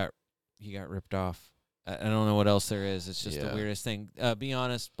got ripped off. I don't know what else there is. It's just the weirdest thing. Be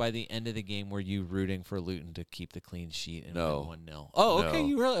honest, by the end of the game, were you rooting for Luton to keep the clean sheet and win 1-0? Oh, okay.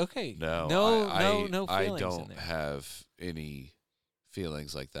 You really okay? No, no. I feelings don't in there. have any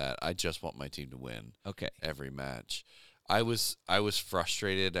feelings like that. I just want my team to win. Okay. Every match. I was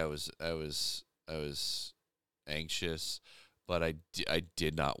frustrated. I was anxious, but I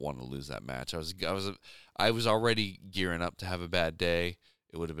did not want to lose that match. I was already gearing up to have a bad day.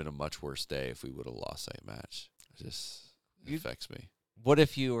 It would have been a much worse day if we would have lost that match. It affects me. What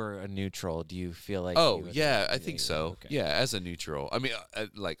if you were a neutral? Do you feel like? I think so. Okay. Yeah, as a neutral. I mean,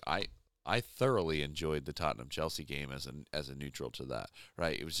 I thoroughly enjoyed the Tottenham Chelsea game as a neutral to that.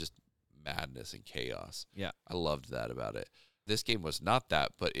 Right, it was just madness and chaos. Yeah, I loved that about it. This game was not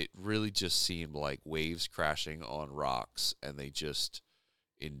that, but it really just seemed like waves crashing on rocks, and they just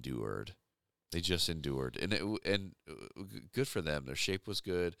endured. And good for them. Their shape was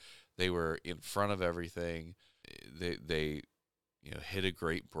good. They were in front of everything. They hit a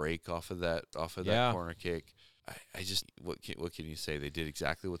great break off of that corner kick. I just what can you say? They did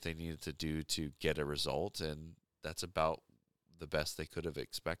exactly what they needed to do to get a result, and that's about the best they could have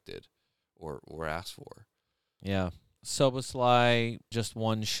expected or asked for. Yeah. Soboslai, just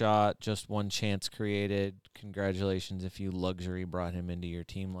 1 shot, just 1 chance created. Congratulations if you luxury brought him into your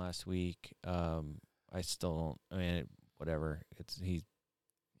team last week. I still don't. I mean, whatever. He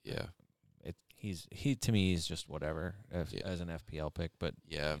to me he's just whatever as an FPL pick, but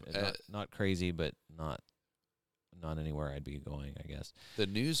not crazy, but not anywhere I'd be going, I guess. The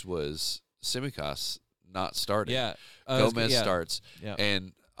news was Tsimikas not starting. Yeah, Gomez starts,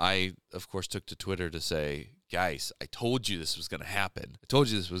 and I of course took to Twitter to say, guys, I told you this was going to happen.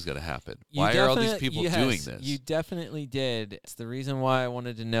 Why are all these people doing this? You definitely did. It's the reason why I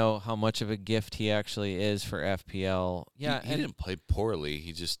wanted to know how much of a gift he actually is for FPL. Yeah, he didn't play poorly.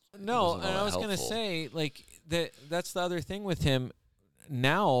 He just no. And I was going to say, like that's the other thing with him.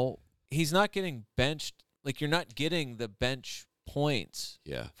 Now he's not getting benched. Like you're not getting the bench points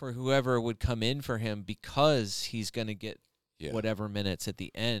for whoever would come in for him because he's going to get whatever minutes at the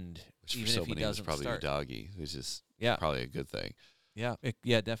end. Which even for so if he many was doesn't probably start. Udagi, which is probably a good thing. Yeah,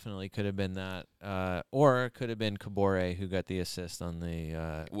 definitely could have been that, or it could have been Kabore who got the assist on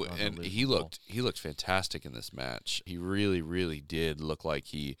the. He looked fantastic in this match. He really, really did look like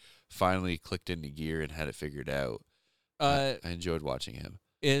he finally clicked into gear and had it figured out. I enjoyed watching him.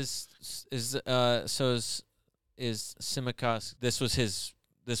 Is Tsimikas? This was his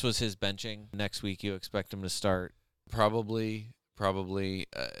benching. Next week you expect him to start. Probably.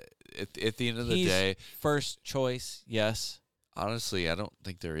 At the end of the day, first choice, yes. Honestly, I don't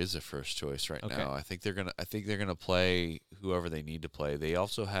think there is a first choice right now. I think they're gonna play whoever they need to play. They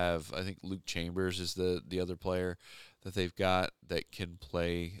also have, I think Luke Chambers is the other player that they've got that can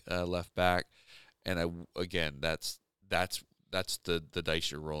play left back. And that's the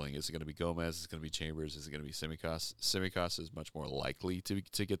dice you're rolling. Is it going to be Gomez? Is it going to be Chambers? Is it going to be Tsimikas? Tsimikas is much more likely to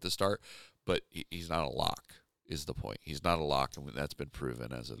get the start, but he's not a lock. Is the point? He's not a lock, and that's been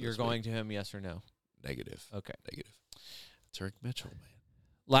proven as of You're this going week. to him, yes or no? Negative. Okay. Negative. It's Eric Mitchell, man.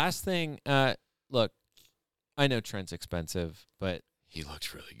 Last thing, look, I know Trent's expensive, but He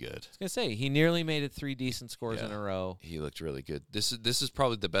looked really good. I was gonna say he nearly made it 3 decent scores in a row. He looked really good. This is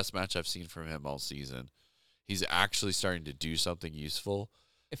probably the best match I've seen from him all season. He's actually starting to do something useful.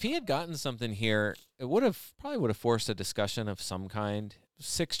 If he had gotten something here, it probably would have forced a discussion of some kind.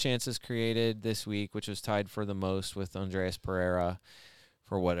 6 chances created this week, which was tied for the most with Andreas Pereira,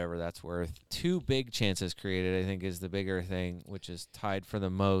 for whatever that's worth. 2 big chances created, I think, is the bigger thing, which is tied for the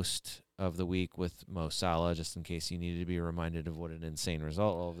most of the week with Mo Salah, just in case you needed to be reminded of what an insane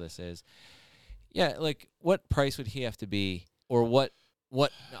result all of this is. Yeah, like, what price would he have to be, or what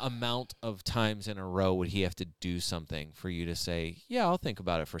amount of times in a row would he have to do something for you to say, yeah, I'll think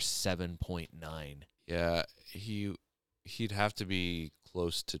about it for 7.9? Yeah, he'd have to be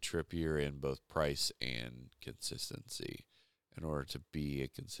close to Trippier in both price and consistency in order to be a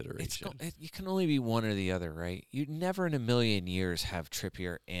consideration. You can only be one or the other, right? You'd never in a million years have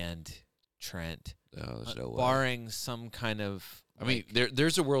Trippier and Trent. No, there's no way. Barring some kind of... I mean,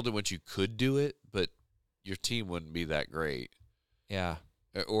 there's a world in which you could do it, but your team wouldn't be that great. Yeah.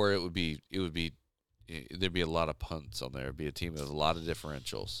 Or there'd be a lot of punts on there. It'd be a team with a lot of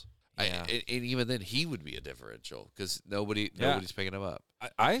differentials. Yeah. And even then, he would be a differential because nobody's picking him up.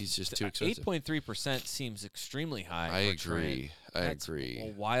 He's just too expensive. 8.3% seems extremely high. I agree. That's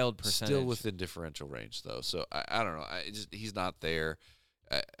a wild percentage. Still within differential range, though. So I don't know. He's not there.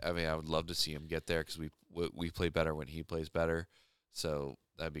 I mean, I would love to see him get there because we play better when he plays better. So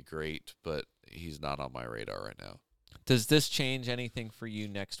that'd be great. But he's not on my radar right now. Does this change anything for you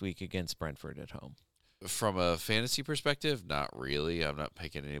next week against Brentford at home? From a fantasy perspective, not really. I'm not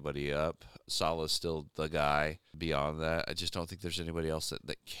picking anybody up. Salah's still the guy. Beyond that, I just don't think there's anybody else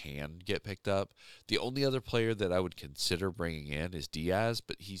that can get picked up. The only other player that I would consider bringing in is Diaz,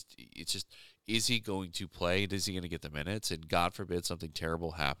 but is he going to play? Is he going to get the minutes? And God forbid something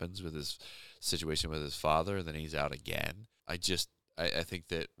terrible happens with his situation with his father, and then he's out again. I think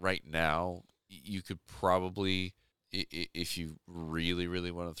that right now you could probably, if you really,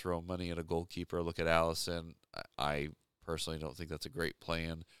 really want to throw money at a goalkeeper, look at Allison. I personally don't think that's a great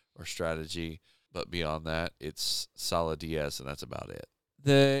plan or strategy. But beyond that, it's Salah, Diaz, and that's about it.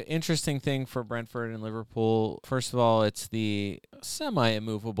 The interesting thing for Brentford and Liverpool, first of all, it's the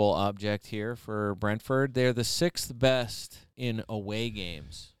semi-immovable object here for Brentford. They're the 6th best in away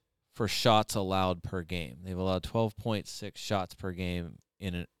games for shots allowed per game. They've allowed 12.6 shots per game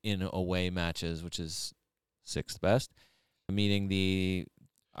in away matches, which is 6th best, meeting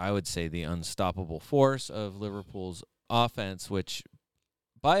I would say the unstoppable force of Liverpool's offense, which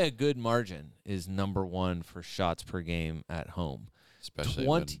by a good margin is number 1 for shots per game at home. Especially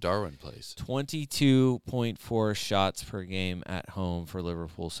when Darwin plays. 22.4 shots per game at home for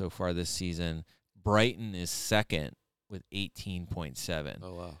Liverpool so far this season. Brighton is 2nd with 18.7.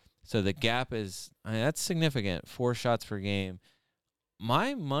 Oh, wow. So the gap that's significant, 4 shots per game.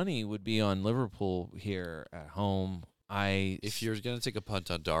 My money would be on Liverpool here at home. If you're going to take a punt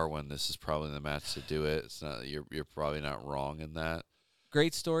on Darwin, this is probably the match to do it. It's not. You're probably not wrong in that.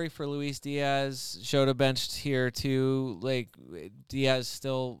 Great story for Luis Diaz. Jota benched here too. Like Diaz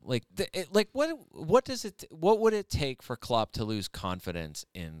still what would it take for Klopp to lose confidence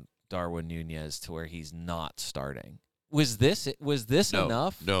in Darwin Nunez to where he's not starting? Was this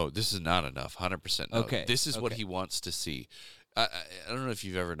enough? No, this is not enough. 100% no. Okay. This is what he wants to see. I don't know if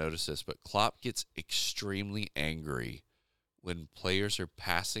you've ever noticed this, but Klopp gets extremely angry when players are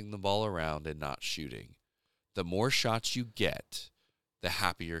passing the ball around and not shooting. The more shots you get, the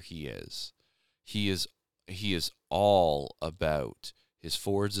happier he is. He is all about his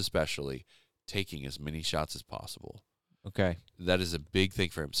forwards, especially taking as many shots as possible. Okay. That is a big thing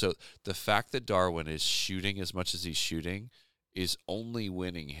for him. So the fact that Darwin is shooting as much as he's shooting is only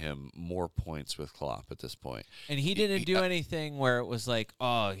winning him more points with Klopp at this point. And he didn't do anything where it was like,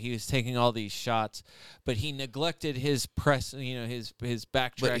 oh, he was taking all these shots, but he neglected his press, his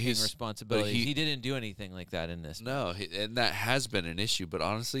backtracking responsibilities. He didn't do anything like that in this. No, and that has been an issue. But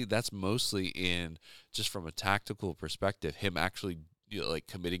honestly, that's mostly in just from a tactical perspective, him actually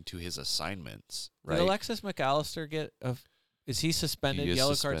committing to his assignments. Right? Did Alexis McAllister is he suspended?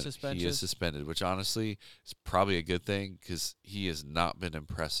 Yellow card suspension? He is suspended, which honestly is probably a good thing because he has not been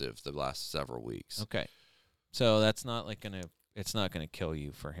impressive the last several weeks. Okay. So that's not it's not gonna kill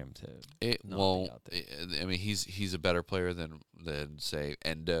you for him to It won't. I mean, he's a better player than say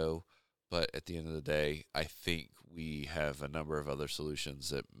Endo, but at the end of the day, I think we have a number of other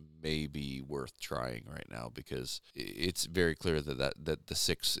solutions that may be worth trying right now because it's very clear that the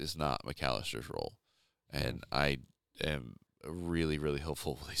 6 is not McAllister's role, and I am really, really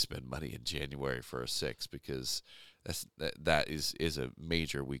hopeful they spend money in January for a 6 because that is a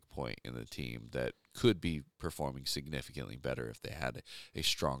major weak point in the team that could be performing significantly better if they had a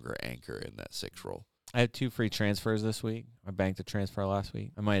stronger anchor in that 6 role. I had 2 free transfers this week. I banked a transfer last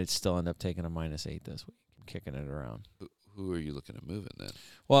week. I might still end up taking a -8 this week. I'm kicking it around. Who are you looking at moving then?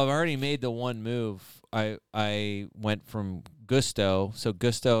 Well, I've already made the one move. I went from Gusto. So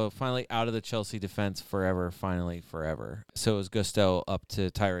Gusto finally out of the Chelsea defense forever, finally forever. So it was Gusto up to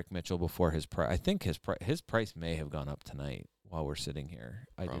Tyrick Mitchell before his price. I think his price may have gone up tonight while we're sitting here.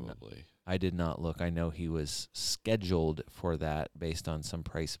 Probably. I did not look. I know he was scheduled for that based on some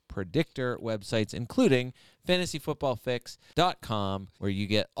price predictor websites, including fantasyfootballfix.com, where you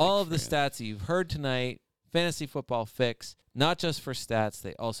get all of the stats that you've heard tonight. Fantasy Football Fix, not just for stats.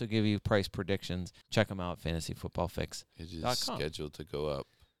 They also give you price predictions. Check them out, fantasyfootballfix.com. It is scheduled to go up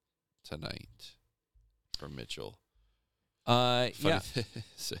tonight for Mitchell. Yeah.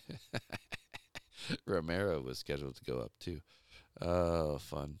 Romero was scheduled to go up too. Oh,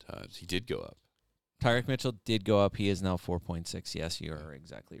 fun times. He did go up. Tyrick Mitchell did go up. He is now 4.6. Yes, you are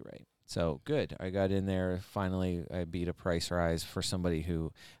exactly right. So good. I got in there. Finally, I beat a price rise for somebody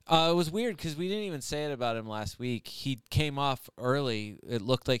who it was weird because we didn't even say it about him last week. He came off early. It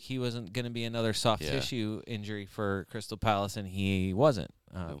looked like he wasn't going to be another soft tissue injury for Crystal Palace, and he wasn't.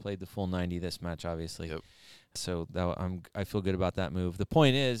 Played the full 90 this match, obviously. Yep. So I feel good about that move. The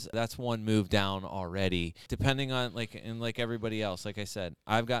point is, that's one move down already. Depending on like everybody else, like I said,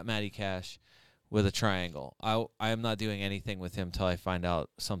 I've got Matty Cash with a triangle. I am not doing anything with him till I find out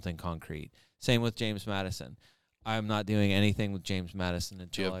something concrete. Same with James Madison. I'm not doing anything with James Madison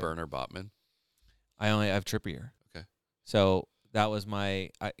until. Do you have Burner Botman? I only have Trippier. Okay. So that was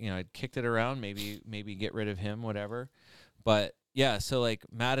I kicked it around. Maybe get rid of him, whatever. But yeah, so like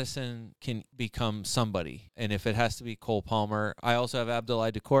Madison can become somebody, and if it has to be Cole Palmer, I also have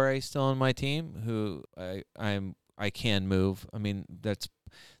Abdoulaye Doucouré still on my team, who I can move. I mean,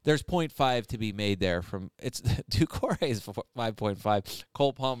 there's 0.5 to be made there from it's Doucouré is 5.5,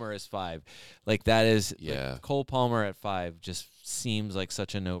 Cole Palmer is 5. Like that is like Cole Palmer at 5 just seems like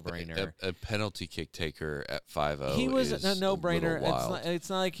such a no-brainer. A penalty kick taker at 5-0. He was is a no-brainer. A It's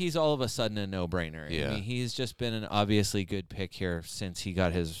not like he's all of a sudden a no-brainer. Yeah. I mean, he's just been an obviously good pick here since he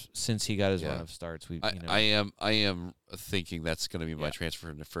got his run of starts. I am thinking that's going to be my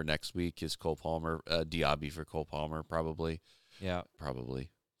transfer for next week is Cole Palmer, Diaby for Cole Palmer probably. Yeah, probably.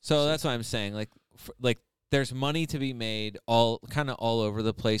 So that's what I'm saying. Like there's money to be made all over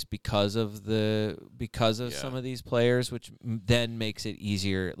the place because of some of these players, which then makes it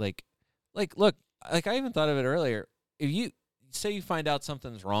easier. Like look, like I even thought of it earlier. If you say you find out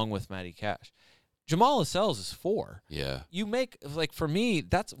something's wrong with Matty Cash, Jamal Lascelles is 4. Yeah. You make for me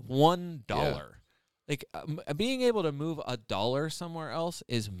that's $1. Yeah. Like being able to move $1 somewhere else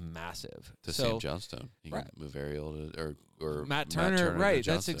is massive. Sam Johnstone, you can move Ariel or Matt Turner, right?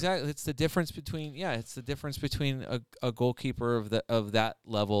 That's exactly. It's the difference between a goalkeeper of that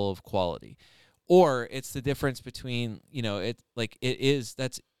level of quality, or it's the difference between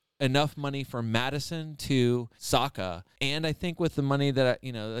that's enough money for Madison to Saka, and I think with the money that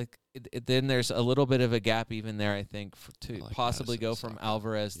then there's a little bit of a gap even there. I think to possibly Madison go from Saka.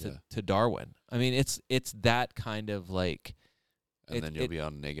 Alvarez to Darwin. I mean, it's that kind of like. And then you'll be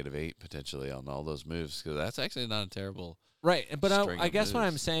on -8 potentially on all those moves because that's actually not a terrible. Right, but I guess moves. what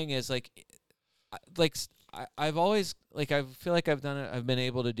I'm saying is I've always I feel like I've done it. I've been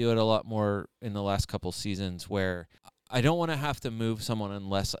able to do it a lot more in the last couple seasons where I don't want to have to move someone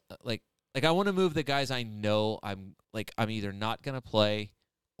unless I want to move the guys I know I'm either not gonna play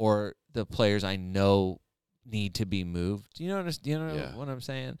or the players I know need to be moved. Do you know what I'm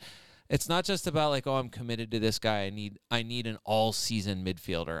saying? It's not just about I'm committed to this guy. I need an all-season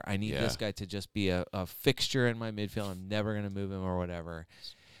midfielder. I need this guy to just be a fixture in my midfield. I'm never going to move him or whatever.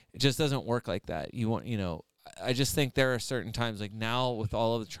 It just doesn't work like that. I just think there are certain times now with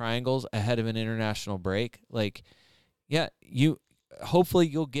all of the triangles ahead of an international break, hopefully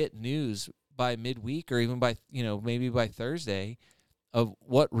you'll get news by midweek or even by, maybe by Thursday of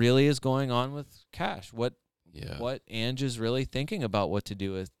what really is going on with Cash. What Ange is really thinking about what to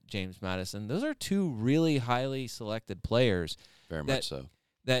do with James Madison. Those are 2 really highly selected players. Very much so.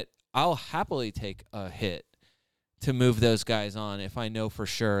 That I'll happily take a hit to move those guys on if I know for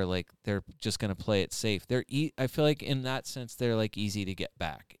sure they're just going to play it safe. I feel like in that sense they're easy to get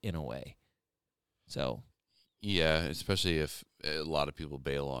back in a way. So. Yeah, especially if a lot of people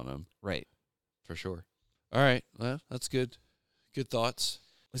bail on them. Right. For sure. All right. Well, that's good. Good thoughts.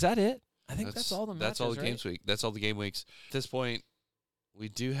 Was that it? I think that's all the matches, That's all the right? games week. That's all the game weeks. At this point, we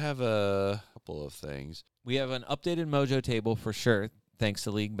do have a couple of things. We have an updated Mojo table for sure, thanks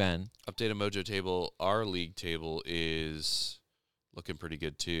to League Ben. Updated Mojo table. Our league table is looking pretty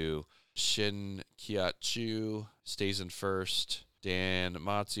good too. Shin Kiat-Chu stays in first. Dan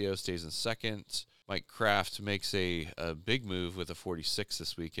Mazzio stays in second. Mike Kraft makes a big move with a 46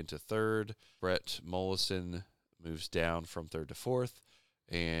 this week into third. Brett Mollison moves down from third to fourth.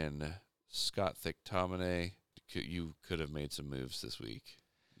 And Scott Thick-Tomine, you could have made some moves this week.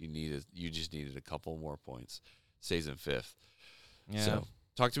 You just needed a couple more points. Stays in fifth. Yeah. So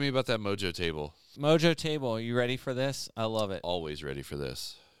talk to me about that Mojo table. Mojo table, you ready for this? I love it. Always ready for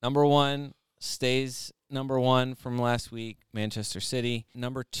this. Number 1 stays number 1 from last week, Manchester City.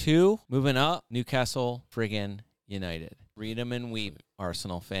 Number 2, moving up, Newcastle friggin' United. Read 'em and weep,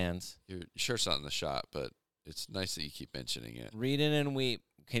 Arsenal fans. You're sure it's not in the shot, but it's nice that you keep mentioning it. Read it and weep.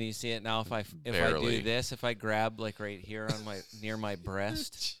 Can you see it now? If I do this, if I grab like right here on my near my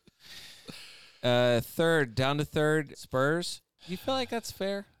breast. Third, down to third, Spurs. You feel like that's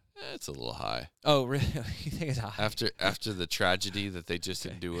fair? It's a little high. Oh, really? You think it's high? After the tragedy that they just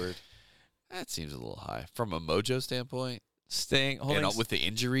endured, that seems a little high. From a Mojo standpoint, and with the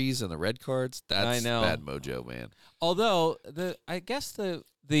injuries and the red cards, that's bad Mojo, man. Although I guess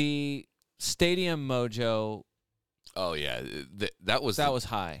the stadium Mojo. Oh yeah, that was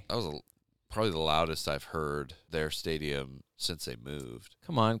high. That was probably the loudest I've heard their stadium since they moved.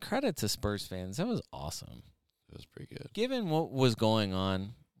 Come on, credit to Spurs fans. That was awesome. It was pretty good. Given what was going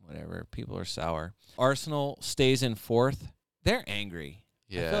on, whatever, people are sour. Arsenal stays in fourth. They're angry.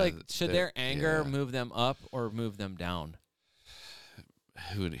 Yeah. I feel like should their anger move them up or move them down?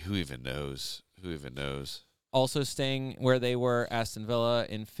 Who even knows? Who even knows? Also staying where they were, Aston Villa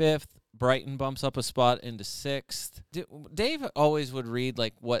in fifth. Brighton bumps up a spot into sixth. Dave always would read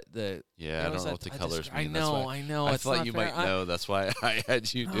like what the I don't know what the colors mean. I know. I thought you might know. That's why I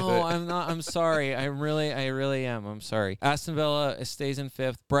had you do it. No, I'm not. I'm sorry. I really am. I'm sorry. Aston Villa stays in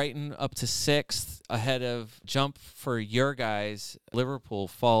fifth. Brighton up to sixth, ahead of jump for your guys. Liverpool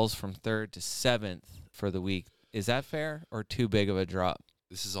falls from third to seventh for the week. Is that fair or too big of a drop?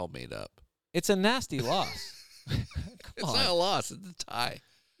 This is all made up. It's a nasty loss. It's not a loss. It's a tie.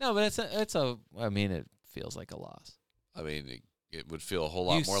 No, but I mean, it feels like a loss. I mean, it would feel a whole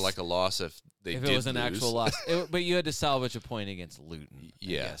lot more like a loss if it was an actual loss. But you had to salvage a point against Luton.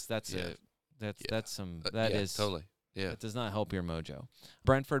 Yes, that's some that is totally. Yeah, it does not help your mojo.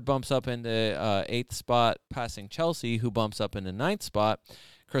 Brentford bumps up into eighth spot, passing Chelsea, who bumps up into ninth spot.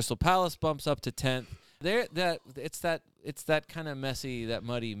 Crystal Palace bumps up to 10th. It's that kind of messy, that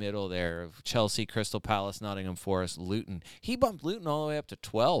muddy middle there of Chelsea, Crystal Palace, Nottingham Forest, Luton. He bumped Luton all the way up to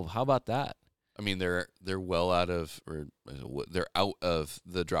 12. How about that? I mean, they're well out of, or they're out of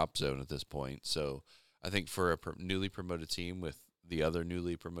the drop zone at this point. So I think for a newly promoted team with the other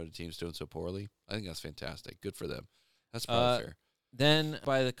newly promoted teams doing so poorly, I think that's fantastic. Good for them. That's probably fair. Then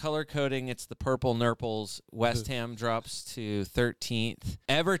by the color coding, it's the purple Nurples. West Ham drops to 13th.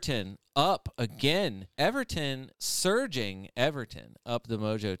 Everton up again. Everton surging. Everton up the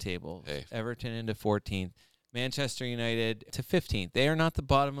mojo table. Hey. Everton into 14th. Manchester United to 15th. They are not the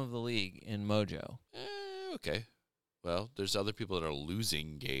bottom of the league in mojo. Okay. Well, there's other people that are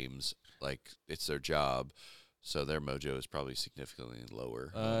losing games like it's their job. So their mojo is probably significantly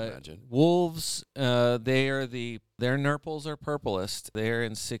lower, I imagine. Wolves, their Nurples are purplest. They're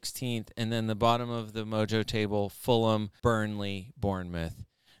in 16th. And then the bottom of the mojo table, Fulham, Burnley, Bournemouth,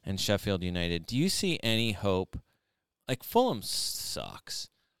 and Sheffield United. Do you see any hope? Like, Fulham sucks,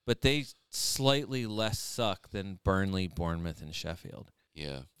 but they slightly less suck than Burnley, Bournemouth, and Sheffield.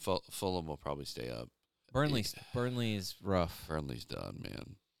 Yeah, Fulham will probably stay up. Burnley is rough. Burnley's done,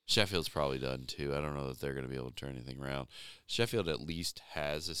 man. Sheffield's probably done, too. I don't know that they're going to be able to turn anything around. Sheffield at least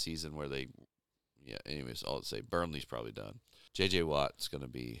has a season where anyways, I'll say Burnley's probably done. J.J. Watt's going to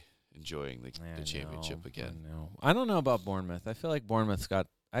be enjoying the championship again. I don't know about Bournemouth. I feel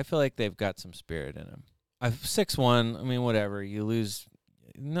like they've got some spirit in them. 6-1, I mean, whatever. You lose.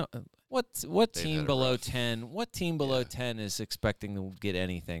 No, what team below 10? What team below 10 is expecting to get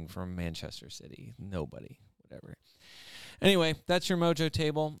anything from Manchester City? Nobody. Whatever. Anyway, that's your mojo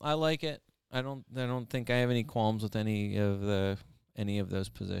table. I like it. I don't think I have any qualms with any of those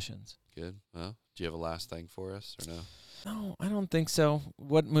positions. Good. Well, do you have a last thing for us or no? No, I don't think so.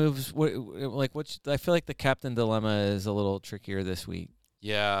 What moves? I feel like the captain dilemma is a little trickier this week.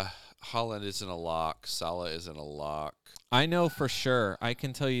 Yeah, Haaland isn't a lock. Salah isn't a lock. I know for sure. I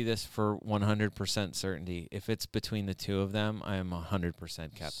can tell you this for 100% certainty. If it's between the two of them, I am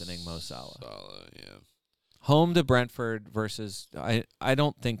 100% captaining Mo Salah. Salah, yeah. Home to Brentford versus I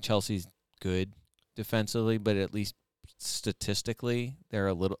don't think Chelsea's good defensively, but at least statistically they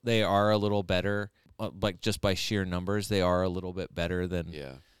are a little better. Like just by sheer numbers, they are a little bit better than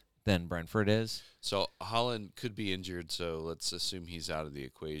than Brentford is. So Holland could be injured, so let's assume he's out of the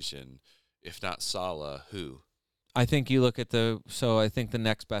equation. If not Salah, who? I think you look at I think the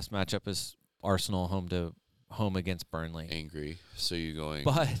next best matchup is Arsenal home against Burnley. Angry. So you're going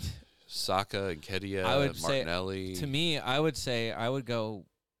But Saka and Kedia, I would Martinelli. to me, I would go.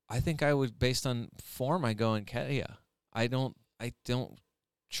 I think I would, based on form, I go in Kedia. I don't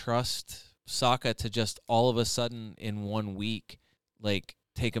trust Saka to just all of a sudden in 1 week, like,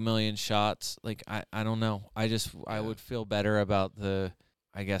 take a million shots. Like, I don't know. I would feel better about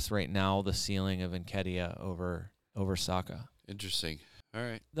I guess right now the ceiling of Nketiah over Saka. Interesting. All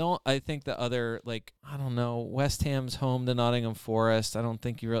right. No, I think the other, like, I don't know, West Ham's home to Nottingham Forest. I don't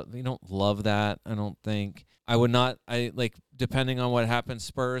think you don't love that. I don't think. I would not. Depending on what happens,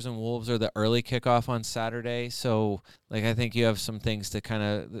 Spurs and Wolves are the early kickoff on Saturday. So, like, I think you have some things to kind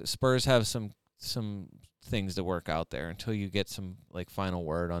of. Spurs have some things to work out there until you get some, like, final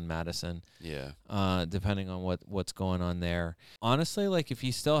word on Maddison. Yeah. Depending on what's going on there. Honestly, like, if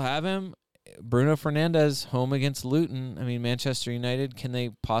you still have him, Bruno Fernandes home against Luton. I mean, Manchester United, can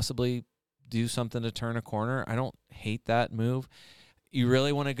they possibly do something to turn a corner? I don't hate that move. You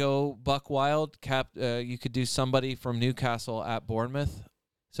really want to go buck wild? You could do somebody from Newcastle at Bournemouth.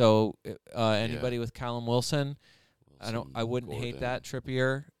 So anybody with Callum Wilson, I wouldn't hate that.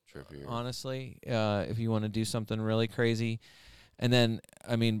 Trippier. Honestly, if you want to do something really crazy. And then,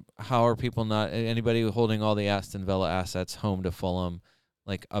 I mean, how are people not? Anybody holding all the Aston Villa assets home to Fulham,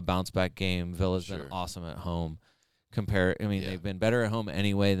 like a bounce back game. Villa's been awesome at home. They've been better at home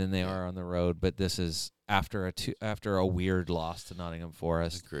anyway than they are on the road. But this is after a weird loss to Nottingham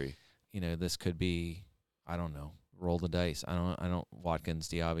Forest. Agree. This could be, I don't know, roll the dice. I don't Watkins,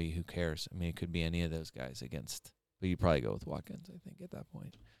 Diaby, who cares? I mean, it could be any of those guys against. But you probably go with Watkins, I think, at that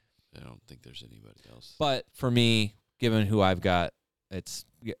point. I don't think there's anybody else. But for me, given who I've got, it's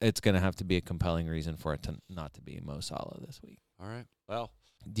going to have to be a compelling reason for it to not to be Mo Salah this week. All right. Well,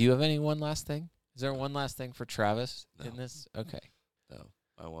 do you have one last thing? Is there one last thing for Travis in this? Okay. No.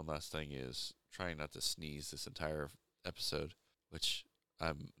 My one last thing is trying not to sneeze this entire episode, which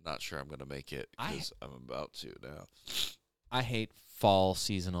I'm not sure I'm going to make it because I'm about to now. I hate fall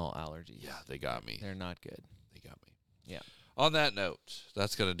seasonal allergies. Yeah, they got me. They're not good. They got me. Yeah. On that note,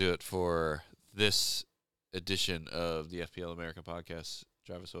 that's going to do it for this edition of the FPL American Podcast.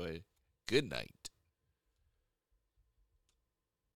 Travis Hoy, good night.